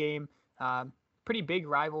close game. Pretty big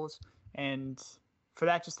rivals, and for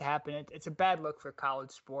that just to happen, it's a bad look for college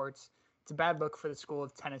sports. It's a bad look for the school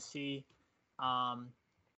of Tennessee,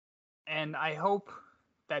 and I hope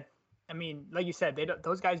that, like you said,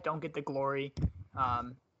 those guys don't get the glory.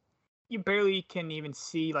 You barely can even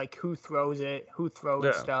see who throws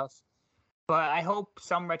stuff. But I hope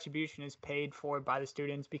some retribution is paid for by the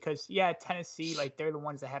students because, yeah, Tennessee, they're the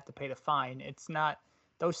ones that have to pay the fine. It's not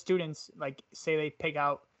those students, say they pick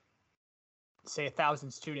out, say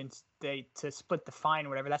 1,000 students to split the fine or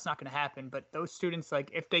whatever. That's not going to happen. But those students,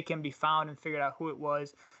 if they can be found and figured out who it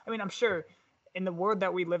was, I'm sure in the world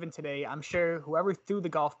that we live in today, I'm sure whoever threw the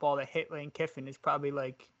golf ball that hit Lane Kiffin is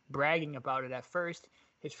probably bragging about it at first.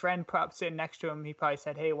 His friend sitting next to him, he probably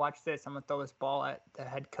said, hey, watch this. I'm going to throw this ball at the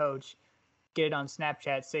head coach. Get it on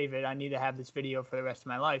Snapchat, save it. I need to have this video for the rest of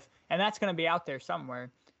my life. And that's going to be out there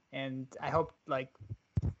somewhere. And I hope,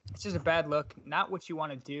 it's just a bad look. Not what you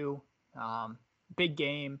want to do. Big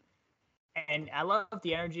game. And I love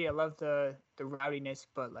the energy. I love the rowdiness.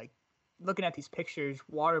 But, looking at these pictures,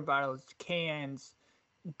 water bottles, cans.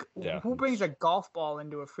 Yeah. Who brings a golf ball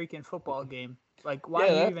into a freaking football game? Like, why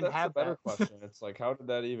do you even that's a have better that? question. It's like, how did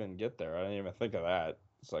that even get there? I didn't even think of that.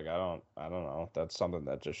 It's like, I don't know. That's something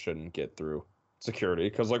that just shouldn't get through security.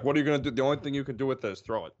 Because, like, what are you gonna do? The only thing you can do with it is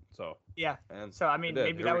throw it. So, Yeah. and So I they mean, did.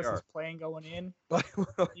 maybe Here that we was his are. plan going in.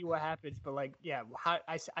 See what happens. But like, yeah,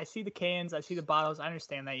 I see the cans, I see the bottles. I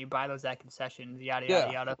understand that you buy those at concessions, yada yada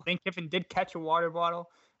Yeah. yada. Lane Kiffin did catch a water bottle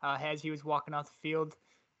as he was walking off the field.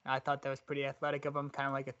 I thought that was pretty athletic of him, kind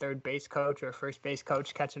of like a third base coach or a first base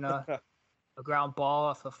coach catching a ground ball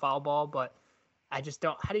off a foul ball. But I just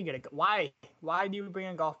don't. How do you get a why? Why do you bring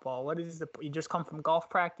a golf ball? What is the? You just come from golf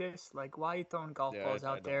practice? Like, why are you throwing golf Yeah, balls I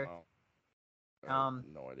out don't there? know. I have Um,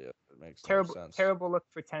 no idea. It makes no terrible, sense. terrible look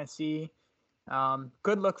for Tennessee.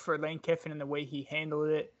 Good look for Lane Kiffin in the way he handled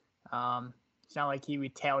it. It's not like he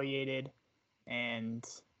retaliated and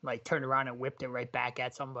like turned around and whipped it right back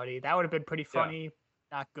at somebody. That would have been pretty Yeah. funny.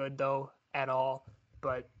 Not good though at all.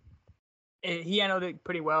 But he handled it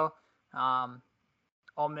pretty well.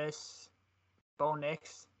 Ole Miss, Bo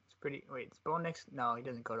Nix. It's pretty. Wait, it's Bo Nix? No, he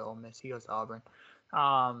doesn't go to Ole Miss. He goes to Auburn.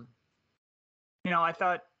 I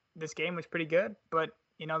thought this game was pretty good, but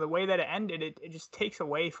the way that it ended, it just takes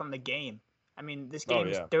away from the game. I mean, this game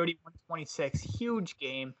is 31-26, huge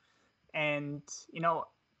game, and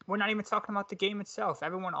we're not even talking about the game itself.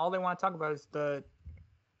 Everyone, all they want to talk about is the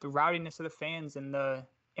rowdiness of the fans and the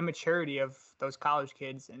immaturity of those college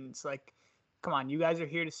kids. And it's like, come on, you guys are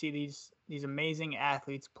here to see these amazing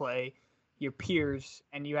athletes play, your peers,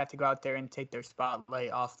 and you have to go out there and take their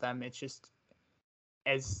spotlight off them. It's just,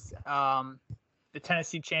 as the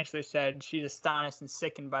Tennessee chancellor said, she's astonished and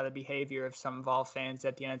sickened by the behavior of some Vol fans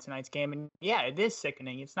at the end of tonight's game. And yeah, it is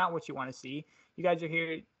sickening. It's not what you want to see. You guys are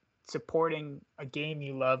here supporting a game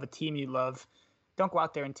you love, a team you love. Don't go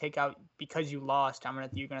out there and take out, because you lost,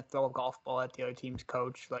 you're gonna throw a golf ball at the other team's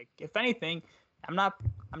coach. Like, if anything, I'm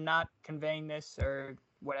not conveying this or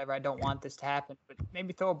whatever. I don't want this to happen, but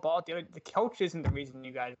maybe throw a ball at the coach isn't the reason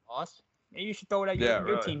you guys lost. Maybe you should throw it at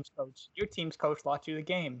your team's coach. Your team's coach lost you the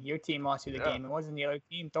game. Your team lost you the game. It wasn't the other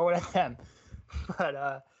team. Throw it at them. But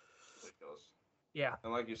Ridiculous. Yeah.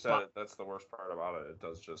 And like you said, that's the worst part about it. It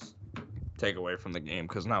does just take away from the game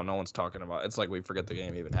because now no one's talking about. It's like we forget the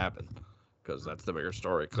game even happened because that's the bigger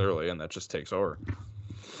story clearly, and that just takes over.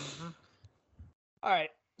 Mm-hmm. All right,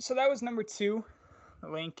 so that was number 2,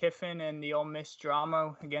 Lane Kiffin and the Ole Miss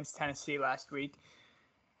drama against Tennessee last week.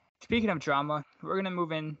 Speaking of drama, we're gonna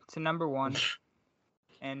move into number 1.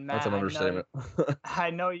 And Matt, that's an understatement. I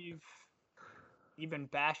know you've been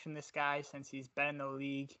bashing this guy since he's been in the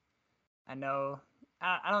league. I know.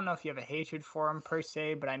 I don't know if you have a hatred for him per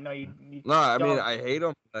se, but I know you no, I mean, I hate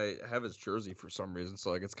him. I have his jersey for some reason, so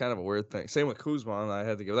like it's kind of a weird thing. Same with Kuzma, and I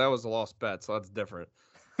had to give that was a lost bet, so that's different.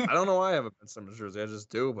 I don't know why I have a Ben Simmons jersey. I just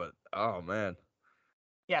do, but oh man.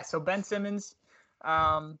 Yeah, so Ben Simmons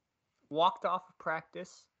walked off of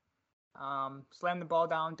practice, slammed the ball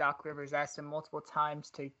down. Doc Rivers asked him multiple times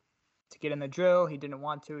to get in the drill. He didn't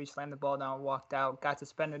want to. He slammed the ball down, walked out, got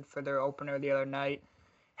suspended for their opener the other night.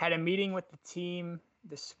 Had a meeting with the team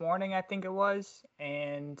this morning, I think it was,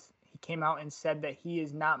 and he came out and said that he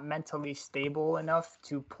is not mentally stable enough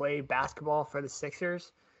to play basketball for the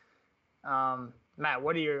Sixers. Matt,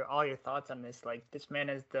 what are all your thoughts on this? Like, this man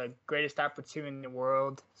has the greatest opportunity in the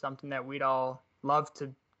world, something that we'd all love to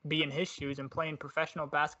be in his shoes and playing professional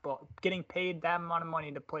basketball, getting paid that amount of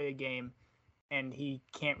money to play a game, and he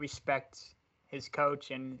can't respect his coach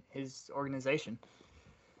and his organization.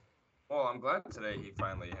 Well, I'm glad today he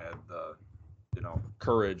finally had the,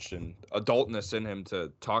 courage and adultness in him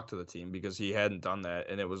to talk to the team because he hadn't done that,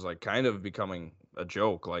 and it was like kind of becoming a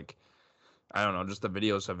joke. Like, I don't know, just the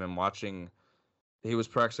videos of him watching. He was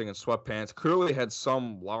practicing in sweatpants. Clearly had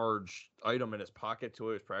some large item in his pocket too.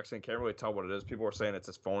 He was practicing. Can't really tell what it is. People were saying it's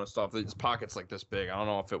his phone and stuff. His pocket's like this big. I don't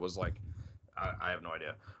know if it was like, I have no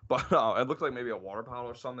idea. But it looked like maybe a water bottle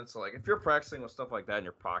or something. So like if you're practicing with stuff like that in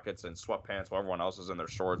your pockets and sweatpants while everyone else is in their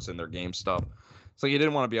shorts and their game stuff, so you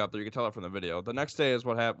didn't want to be out there. You could tell it from the video. The next day is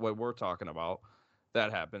what we're talking about.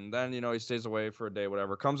 That happened. Then, he stays away for a day,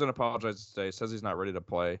 whatever. Comes in, apologizes today, says he's not ready to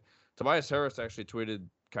play. Tobias Harris actually tweeted,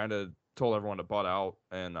 kind of told everyone to butt out,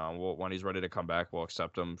 and when he's ready to come back, we'll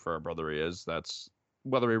accept him for a brother he is. That's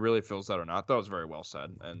whether he really feels that or not. That was very well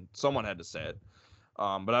said, and someone had to say it.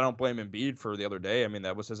 But I don't blame Embiid for the other day. I mean,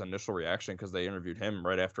 that was his initial reaction because they interviewed him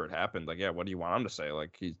right after it happened. Like, yeah, what do you want him to say?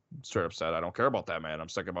 Like, he straight up said, I don't care about that, man. I'm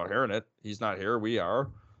sick about hearing it. He's not here. We are.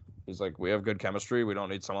 He's like, we have good chemistry. We don't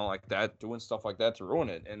need someone like that doing stuff like that to ruin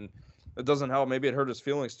it. And it doesn't help. Maybe it hurt his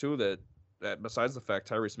feelings, too, that besides the fact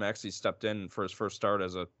Tyrese Maxey stepped in for his first start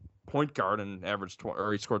as a point guard and averaged 20,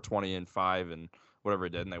 or he scored 20 and 5 and whatever he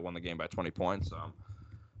did, and they won the game by 20 points.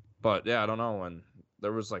 But, yeah, I don't know. And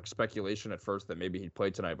there was like speculation at first that maybe he'd play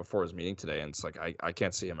tonight before his meeting today, and it's like I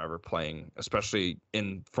can't see him ever playing, especially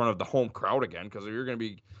in front of the home crowd again, because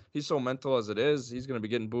he's so mental as it is. He's gonna be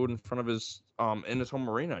getting booed in front of his in his home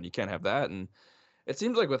arena, and you can't have that. And it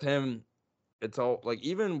seems like with him, it's all like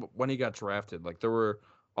even when he got drafted, like there were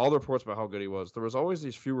all the reports about how good he was. There was always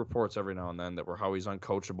these few reports every now and then that were how he's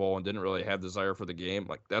uncoachable and didn't really have desire for the game.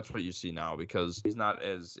 Like that's what you see now because he's not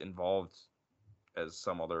as involved as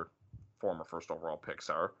some other former first overall picks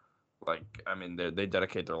are. Like, I mean, they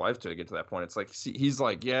dedicate their life to get to that point. It's like he's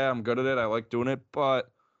like, yeah, I'm good at it. I like doing it,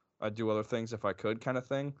 but I'd do other things if I could, kind of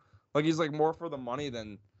thing. Like he's like more for the money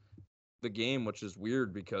than the game, which is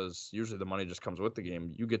weird because usually the money just comes with the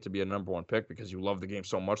game. You get to be a number one pick because you love the game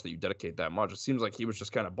so much that you dedicate that much. It seems like he was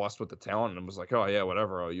just kind of blessed with the talent and was like, oh yeah,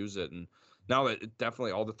 whatever, I'll use it. And now that it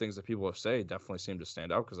definitely all the things that people have said definitely seem to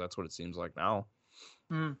stand out because that's what it seems like now.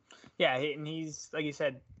 Yeah, and he's like you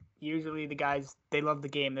said. Usually the guys, they love the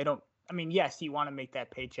game. They don't. I mean, yes, you want to make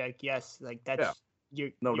that paycheck. Yes, like that's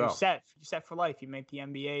you're set. You're set for life. You make the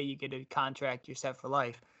NBA, you get a contract. You're set for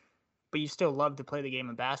life. But you still love to play the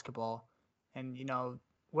game of basketball. And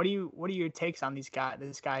what are your takes on this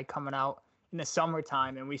guy coming out in the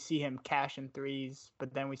summertime and we see him cashing threes,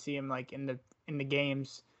 but then we see him like in the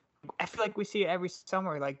games. I feel like we see it every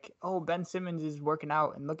summer. Like, oh, Ben Simmons is working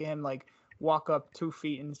out, and look at him like walk up 2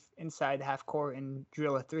 feet inside the half court and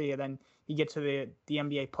drill a three, and then you get to the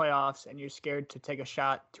NBA playoffs and you're scared to take a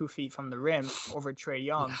shot 2 feet from the rim over Trae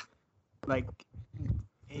Young. Like,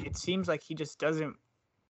 it seems like he just doesn't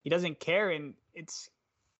care, and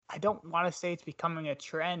I don't want to say it's becoming a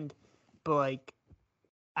trend, but like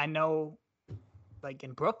I know like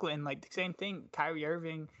in Brooklyn, like the same thing, Kyrie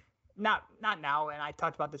Irving, not now, and I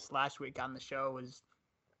talked about this last week on the show, was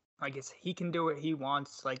I guess he can do what he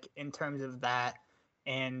wants, like in terms of that.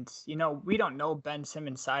 And, we don't know Ben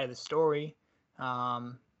Simmons' side of the story.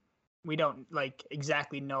 We don't like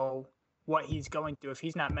exactly know what he's going through. If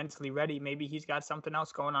he's not mentally ready, maybe he's got something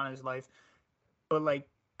else going on in his life. But like,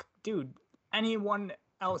 dude, anyone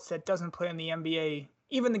else that doesn't play in the NBA,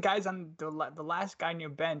 even the guys on the last guy on your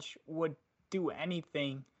bench would do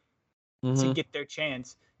anything to get their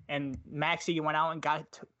chance. And Maxey went out and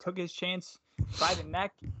took his chance by the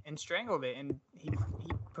neck and strangled it, and he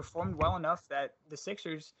performed well enough that the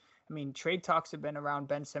Sixers, I mean, trade talks have been around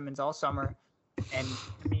Ben Simmons all summer, and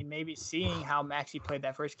I mean, maybe seeing how Maxey played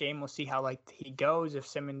that first game, we'll see how like he goes. If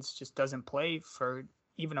Simmons just doesn't play for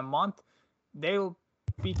even a month, they'll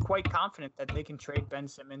be quite confident that they can trade Ben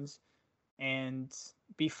Simmons and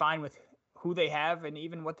be fine with who they have and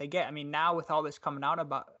even what they get. I mean, now with all this coming out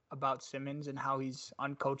about Simmons and how he's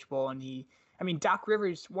uncoachable, and Doc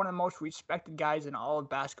Rivers, one of the most respected guys in all of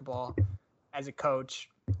basketball as a coach.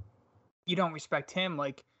 You don't respect him.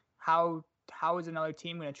 Like, how is another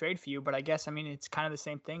team going to trade for you? But I guess, it's kind of the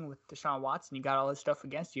same thing with Deshaun Watson. You got all this stuff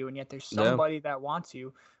against you, and yet there's somebody that wants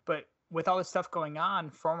you. But with all this stuff going on,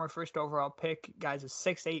 former first overall pick, guy's a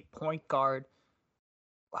 6'8" point guard.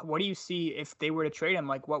 What do you see if they were to trade him?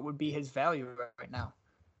 Like, what would be his value right now?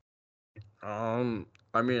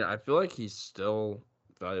 I feel like he's still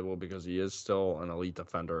valuable because he is still an elite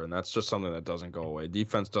defender, and that's just something that doesn't go away.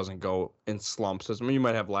 Defense doesn't go in slumps. You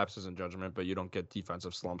might have lapses in judgment, but you don't get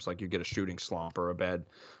defensive slumps like you get a shooting slump or a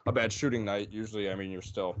bad shooting night. Usually, you're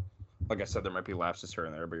still, like I said, there might be lapses here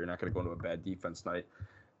and there, but you're not going to go into a bad defense night.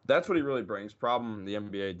 That's what he really brings. Problem, the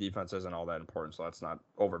NBA defense isn't all that important, so that's not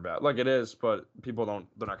overvalued. Like it is, but they're not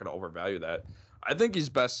going to overvalue that. I think he's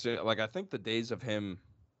best. Like I think the days of him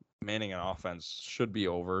manning an offense should be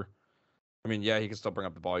over. Yeah, he can still bring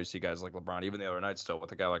up the ball. You see guys like LeBron, even the other night, still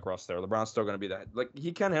with a guy like Russ there. LeBron's still going to be that. Like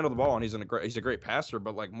he can handle the ball, and he's a great passer.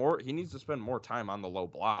 But like he needs to spend more time on the low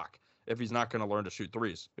block if he's not going to learn to shoot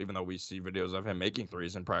threes. Even though we see videos of him making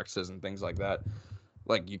threes in practices and things like that.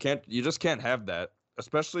 Like you just can't have that.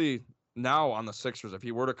 Especially now on the Sixers, if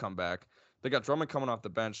he were to come back, they got Drummond coming off the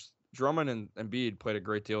bench. Drummond and Embiid played a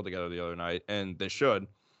great deal together the other night, and they should,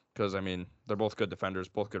 because they're both good defenders,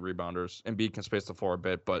 both good rebounders. Embiid can space the floor a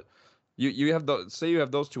bit, but you have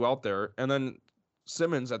those two out there, and then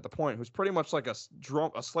Simmons at the point, who's pretty much like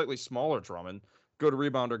a slightly smaller Drummond, good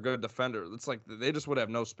rebounder, good defender. It's like they just would have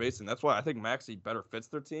no spacing. That's why I think Maxey better fits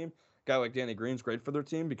their team. Guy like Danny Green's great for their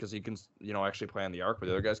team because he can, actually play on the arc where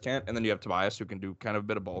the other guys can't. And then you have Tobias who can do kind of a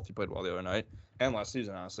bit of both. He played well the other night and last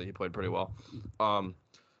season. Honestly, he played pretty well.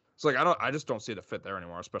 It's like I just don't see the fit there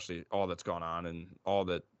anymore, especially all that's gone on and all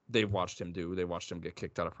that they've watched him do. They watched him get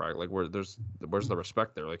kicked out of practice. Like where's the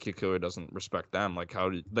respect there? Like he clearly doesn't respect them. Like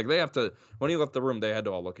they have to, when he left the room, they had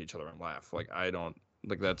to all look at each other and laugh. Like I don't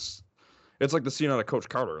like that's. It's like the scene out of Coach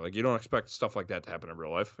Carter. Like, you don't expect stuff like that to happen in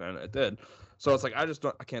real life, and it did. So it's like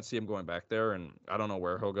I can't see him going back there, and I don't know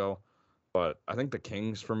where he'll go. But I think the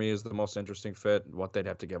Kings for me is the most interesting fit. What they'd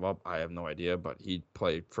have to give up, I have no idea. But he'd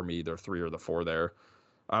play for me either 3 or the 4 there.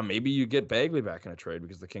 Maybe you get Bagley back in a trade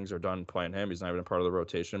because the Kings are done playing him. He's not even a part of the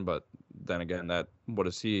rotation. But then again, what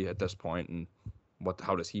is he at this point, and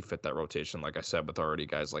how does he fit that rotation? Like I said, with already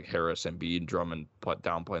guys like Harris and Embiid, Drummond put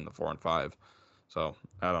down playing the 4 and 5. So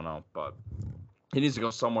I don't know, but he needs to go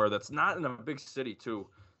somewhere that's not in a big city too,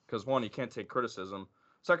 because one, you can't take criticism.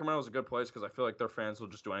 Sacramento's a good place because I feel like their fans will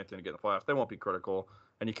just do anything to get in the playoffs. They won't be critical,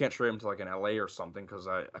 and you can't trade him to like an LA or something because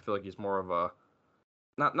I feel like he's more of a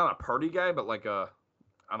not a party guy, but like a,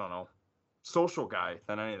 I don't know, social guy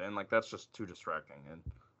than anything. Like, that's just too distracting, and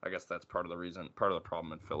I guess that's part of the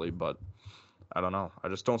problem in Philly. But I don't know. I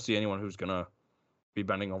just don't see anyone who's gonna be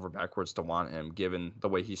bending over backwards to want him, given the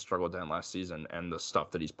way he struggled then last season and the stuff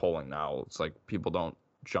that he's pulling now. It's like people don't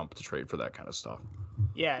jump to trade for that kind of stuff.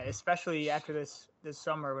 Yeah, especially after this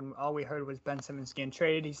summer when all we heard was Ben Simmons getting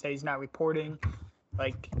traded. He said he's not reporting.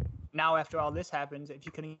 Like, now after all this happens, if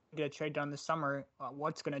you couldn't get a trade done this summer,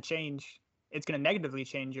 what's going to change? It's going to negatively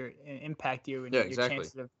change your impact you and your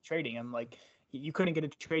chances of trading him. Like, you couldn't get a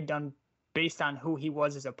trade done based on who he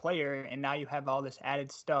was as a player, and now you have all this added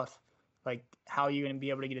stuff. Like, how are you going to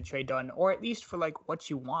be able to get a trade done, or at least for like what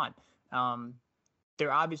you want?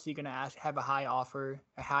 They're obviously going to have a high offer,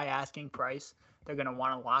 a high asking price. They're going to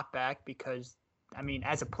want a lot back because, I mean,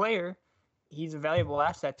 as a player, he's a valuable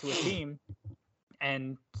asset to a team.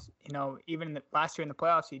 And, you know, even last year in the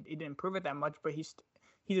playoffs, he didn't prove it that much, but he's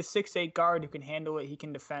a 6'8" guard who can handle it, he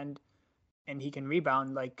can defend, and he can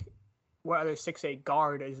rebound. Like, what other 6'8"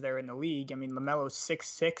 guard is there in the league? I mean, LaMelo's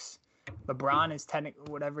 6'6". LeBron is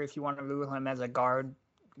technically, whatever, if you want to rule him as a guard,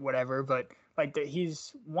 whatever. But, like,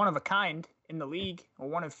 he's one of a kind in the league, or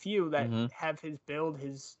one of few that have his build,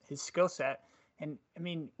 his skill set. And, I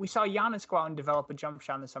mean, we saw Giannis go out and develop a jump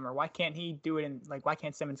shot in the summer. Why can't he do it? And, like, why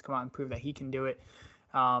can't Simmons come out and prove that he can do it?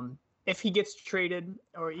 If he gets traded,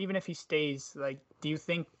 or even if he stays, like, do you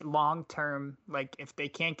think long-term, like, if they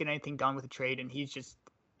can't get anything done with a trade and he's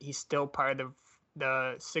still part of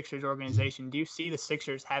the Sixers organization, do you see the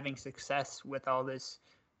Sixers having success with all this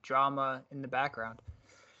drama in the background?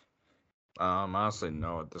 Honestly,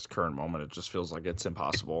 no. At this current moment, it just feels like it's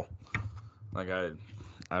impossible. Like,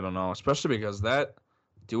 I don't know, especially because that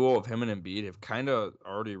duo of him and Embiid have kind of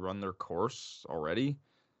already run their course already.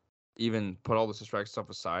 Even put all this distract stuff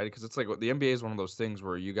aside, because it's like the NBA is one of those things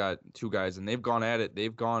where you got two guys and they've gone at it.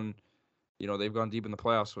 They've gone deep in the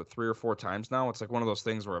playoffs with 3 or 4 times now. It's like one of those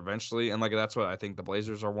things where eventually, and like that's what I think the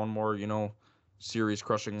Blazers are one more, series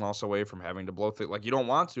crushing loss away from having to blow through. Like, you don't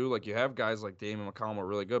want to. Like, you have guys like Dame and McCollum are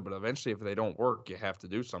really good, but eventually if they don't work, you have to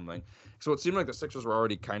do something. So it seemed like the Sixers were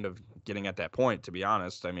already kind of getting at that point, to be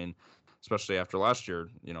honest. I mean, especially after last year,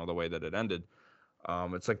 the way that it ended.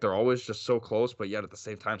 It's like they're always just so close, but yet at the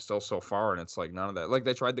same time still so far, and it's like none of that. Like,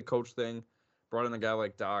 they tried the coach thing, brought in a guy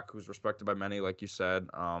like Doc, who's respected by many, like you said.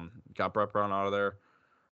 Got Brett Brown out of there.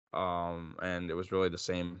 And it was really the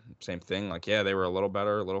same thing. Like, yeah, they were a little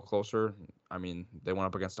better, a little closer. I mean, they went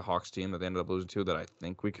up against a Hawks team that they ended up losing to, that I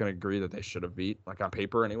think we can agree that they should have beat, like on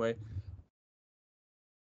paper anyway.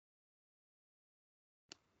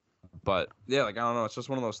 But yeah, like, I don't know, it's just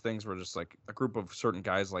one of those things where just like a group of certain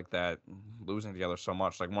guys like that losing together so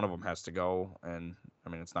much, like one of them has to go, and I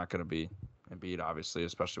mean, it's not going to be Embiid, obviously,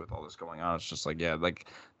 especially with all this going on. It's just like, yeah, like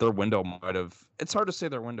their window might have. It's hard to say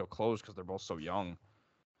their window closed because they're both so young.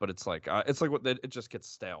 But it's like it just gets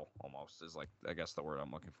stale almost, is like, I guess, the word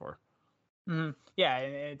I'm looking for. Mm-hmm. Yeah,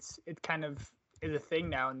 and it kind of is a thing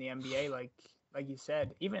now in the NBA. Like you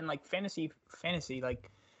said, even like fantasy, like,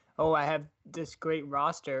 oh, I have this great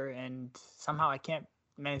roster and somehow I can't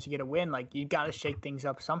manage to get a win. Like, you got to shake things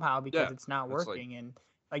up somehow because it's not working. And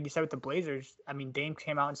like you said with the Blazers, I mean, Dame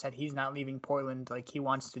came out and said he's not leaving Portland. Like, he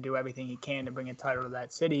wants to do everything he can to bring a title to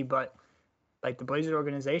that city, but like the Blazers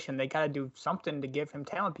organization, they got to do something to give him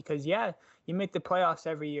talent because, yeah, you make the playoffs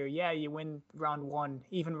every year. Yeah, you win round 1,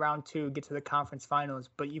 even round 2, get to the conference finals,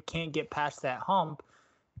 but you can't get past that hump.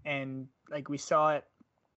 And like we saw it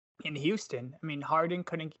in Houston. I mean, Harden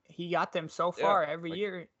he got them so far every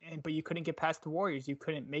year, but you couldn't get past the Warriors. You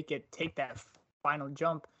couldn't make it take that final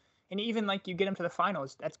jump. And even like you get them to the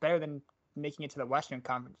finals, that's better than making it to the Western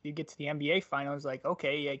Conference. You get to the NBA Finals, like,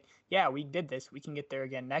 okay, like, yeah, we did this. We can get there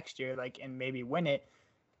again next year, like, and maybe win it.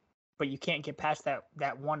 But you can't get past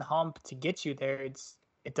that one hump to get you there.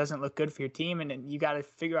 It doesn't look good for your team, and you got to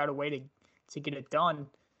figure out a way to get it done.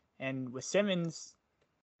 And with Simmons,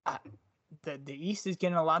 the East is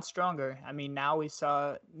getting a lot stronger. I mean, now we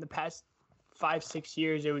saw in the past 5-6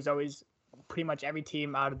 years, it was always pretty much every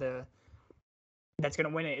team that's going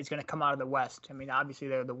to win it is going to come out of the West. I mean, obviously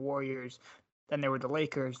there are the Warriors, then there were the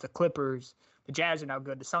Lakers, the Clippers, the Jazz are now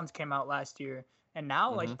good. The Suns came out last year, and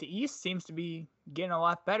now like the East seems to be getting a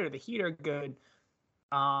lot better. The Heat are good.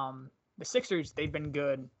 The Sixers, they've been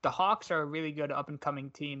good. The Hawks are a really good up and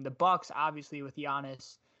coming team. The Bucks, obviously with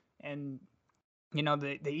Giannis, and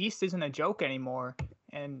the East isn't a joke anymore.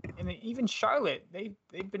 And even Charlotte, they've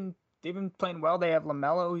been playing well. They have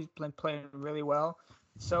LaMelo, who's been playing really well.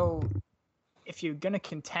 So if you're gonna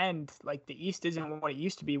contend, like the East isn't what it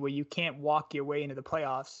used to be, where you can't walk your way into the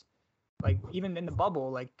playoffs. Like even in the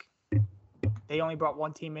bubble, like they only brought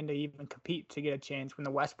one team in to even compete to get a chance, when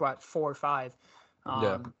the West brought 4 or 5.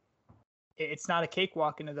 It's not a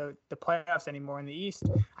cakewalk into the playoffs anymore in the East.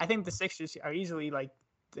 I think the Sixers are easily like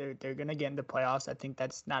they're gonna get into playoffs. I think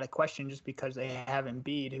that's not a question, just because they have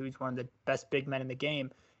Embiid, who's one of the best big men in the game,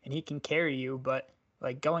 and he can carry you. But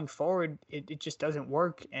like going forward, it just doesn't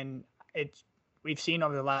work. And we've seen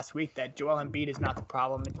over the last week that Joel Embiid is not the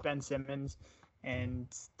problem. It's Ben Simmons, and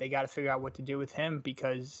they got to figure out what to do with him,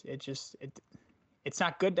 because it's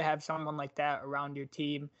not good to have someone like that around your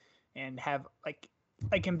team and have like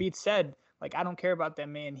Embiid said, like, I don't care about that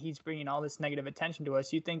man. He's bringing all this negative attention to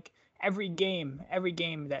us. You think every game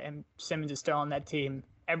that Simmons is still on that team,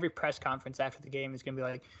 every press conference after the game is going to be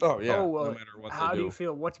like, oh, yeah, oh, well, no matter what how do you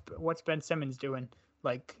feel? What's Ben Simmons doing?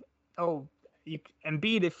 Like, oh,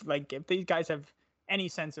 Embiid, if these guys have any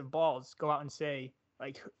sense of balls, go out and say,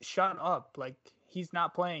 like, shut up. Like, he's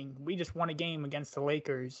not playing. We just won a game against the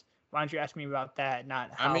Lakers. Why don't you ask me about that? Not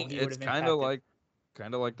how he would have impacted. It's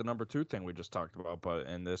kind of like the number 2 thing we just talked about, but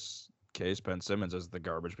in this case, Ben Simmons is the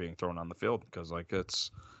garbage being thrown on the field, because like they're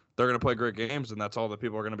going to play great games, and that's all that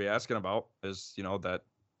people are going to be asking about is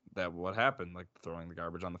that what happened, like throwing the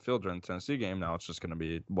garbage on the field during the Tennessee game. Now it's just going to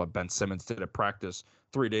be what Ben Simmons did at practice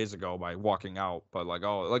 3 days ago by walking out. But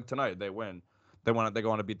like tonight they win, they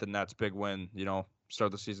go on to beat the Nets, big win,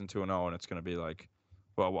 start the season 2-0, and it's going to be like,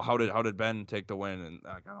 well, how did Ben take the win? And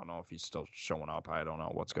like, I don't know if he's still showing up. I don't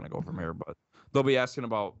know what's going to go from here, but they'll be asking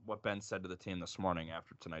about what Ben said to the team this morning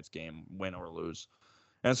after tonight's game, win or lose.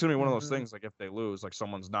 And it's going to be one of those things, like if they lose, like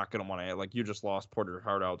someone's not going to want to, like you just lost, poured your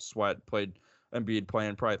heart out, sweat, played Embiid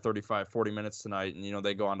playing probably 35, 40 minutes tonight, and,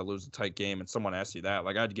 they go on to lose a tight game, and someone asks you that,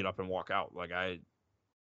 like I'd get up and walk out.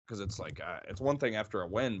 Because it's like, it's one thing after a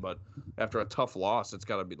win, but after a tough loss, it's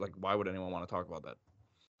got to be like, why would anyone want to talk about that?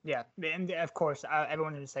 Yeah, and of course,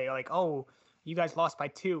 everyone would say, like, oh, you guys lost by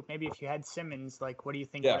 2. Maybe if you had Simmons, like, what do you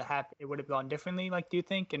think would have happened? It would have gone differently, like, do you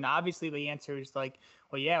think? And obviously the answer is, like,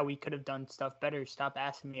 well, yeah, we could have done stuff better. Stop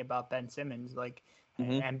asking me about Ben Simmons. Like,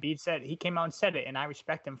 and Embiid said, he came out and said it, and I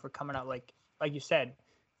respect him for coming out, like you said,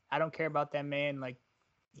 I don't care about that man. Like,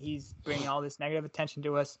 he's bringing all this negative attention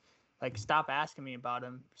to us. Like, stop asking me about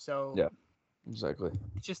him. So, yeah, exactly.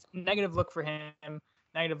 It's just a negative look for him.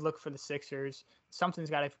 Negative look for the Sixers. Something's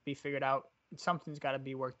got to be figured out. Something's got to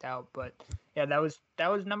be worked out. But yeah, that was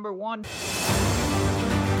number 1.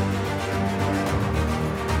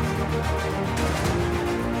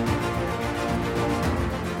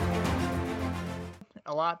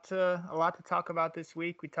 A lot to talk about this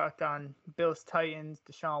week. We talked on Bills, Titans,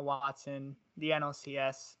 Deshaun Watson, the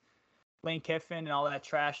NLCS, Lane Kiffin, and all that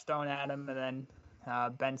trash thrown at him, and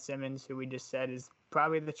then Ben Simmons, who we just said is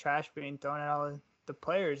probably the trash being thrown at all the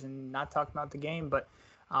players, and not talking about the game. But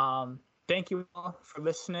thank you all for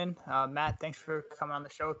listening. Matt, thanks for coming on the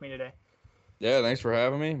show with me today. Yeah, thanks for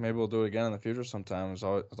having me. Maybe we'll do it again in the future sometime. It's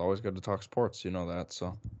always good to talk sports, that.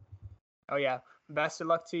 So. Oh yeah, best of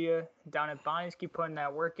luck to you down at Bonnie's. Keep putting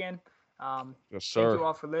that work in. Yes, sir. Thank you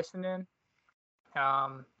all for listening.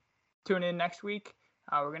 Tune in next week.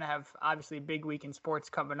 We're gonna have obviously a big week in sports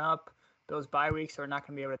coming up. Bills bye week, so we're not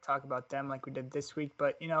going to be able to talk about them like we did this week.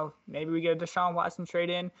 But, maybe we get a Deshaun Watson trade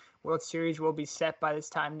in. World Series will be set by this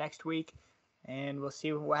time next week, and we'll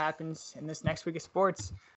see what happens in this next week of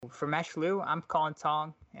sports. For Matt Shalou, I'm Colin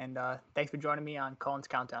Tong, and thanks for joining me on Colin's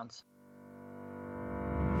Countdowns.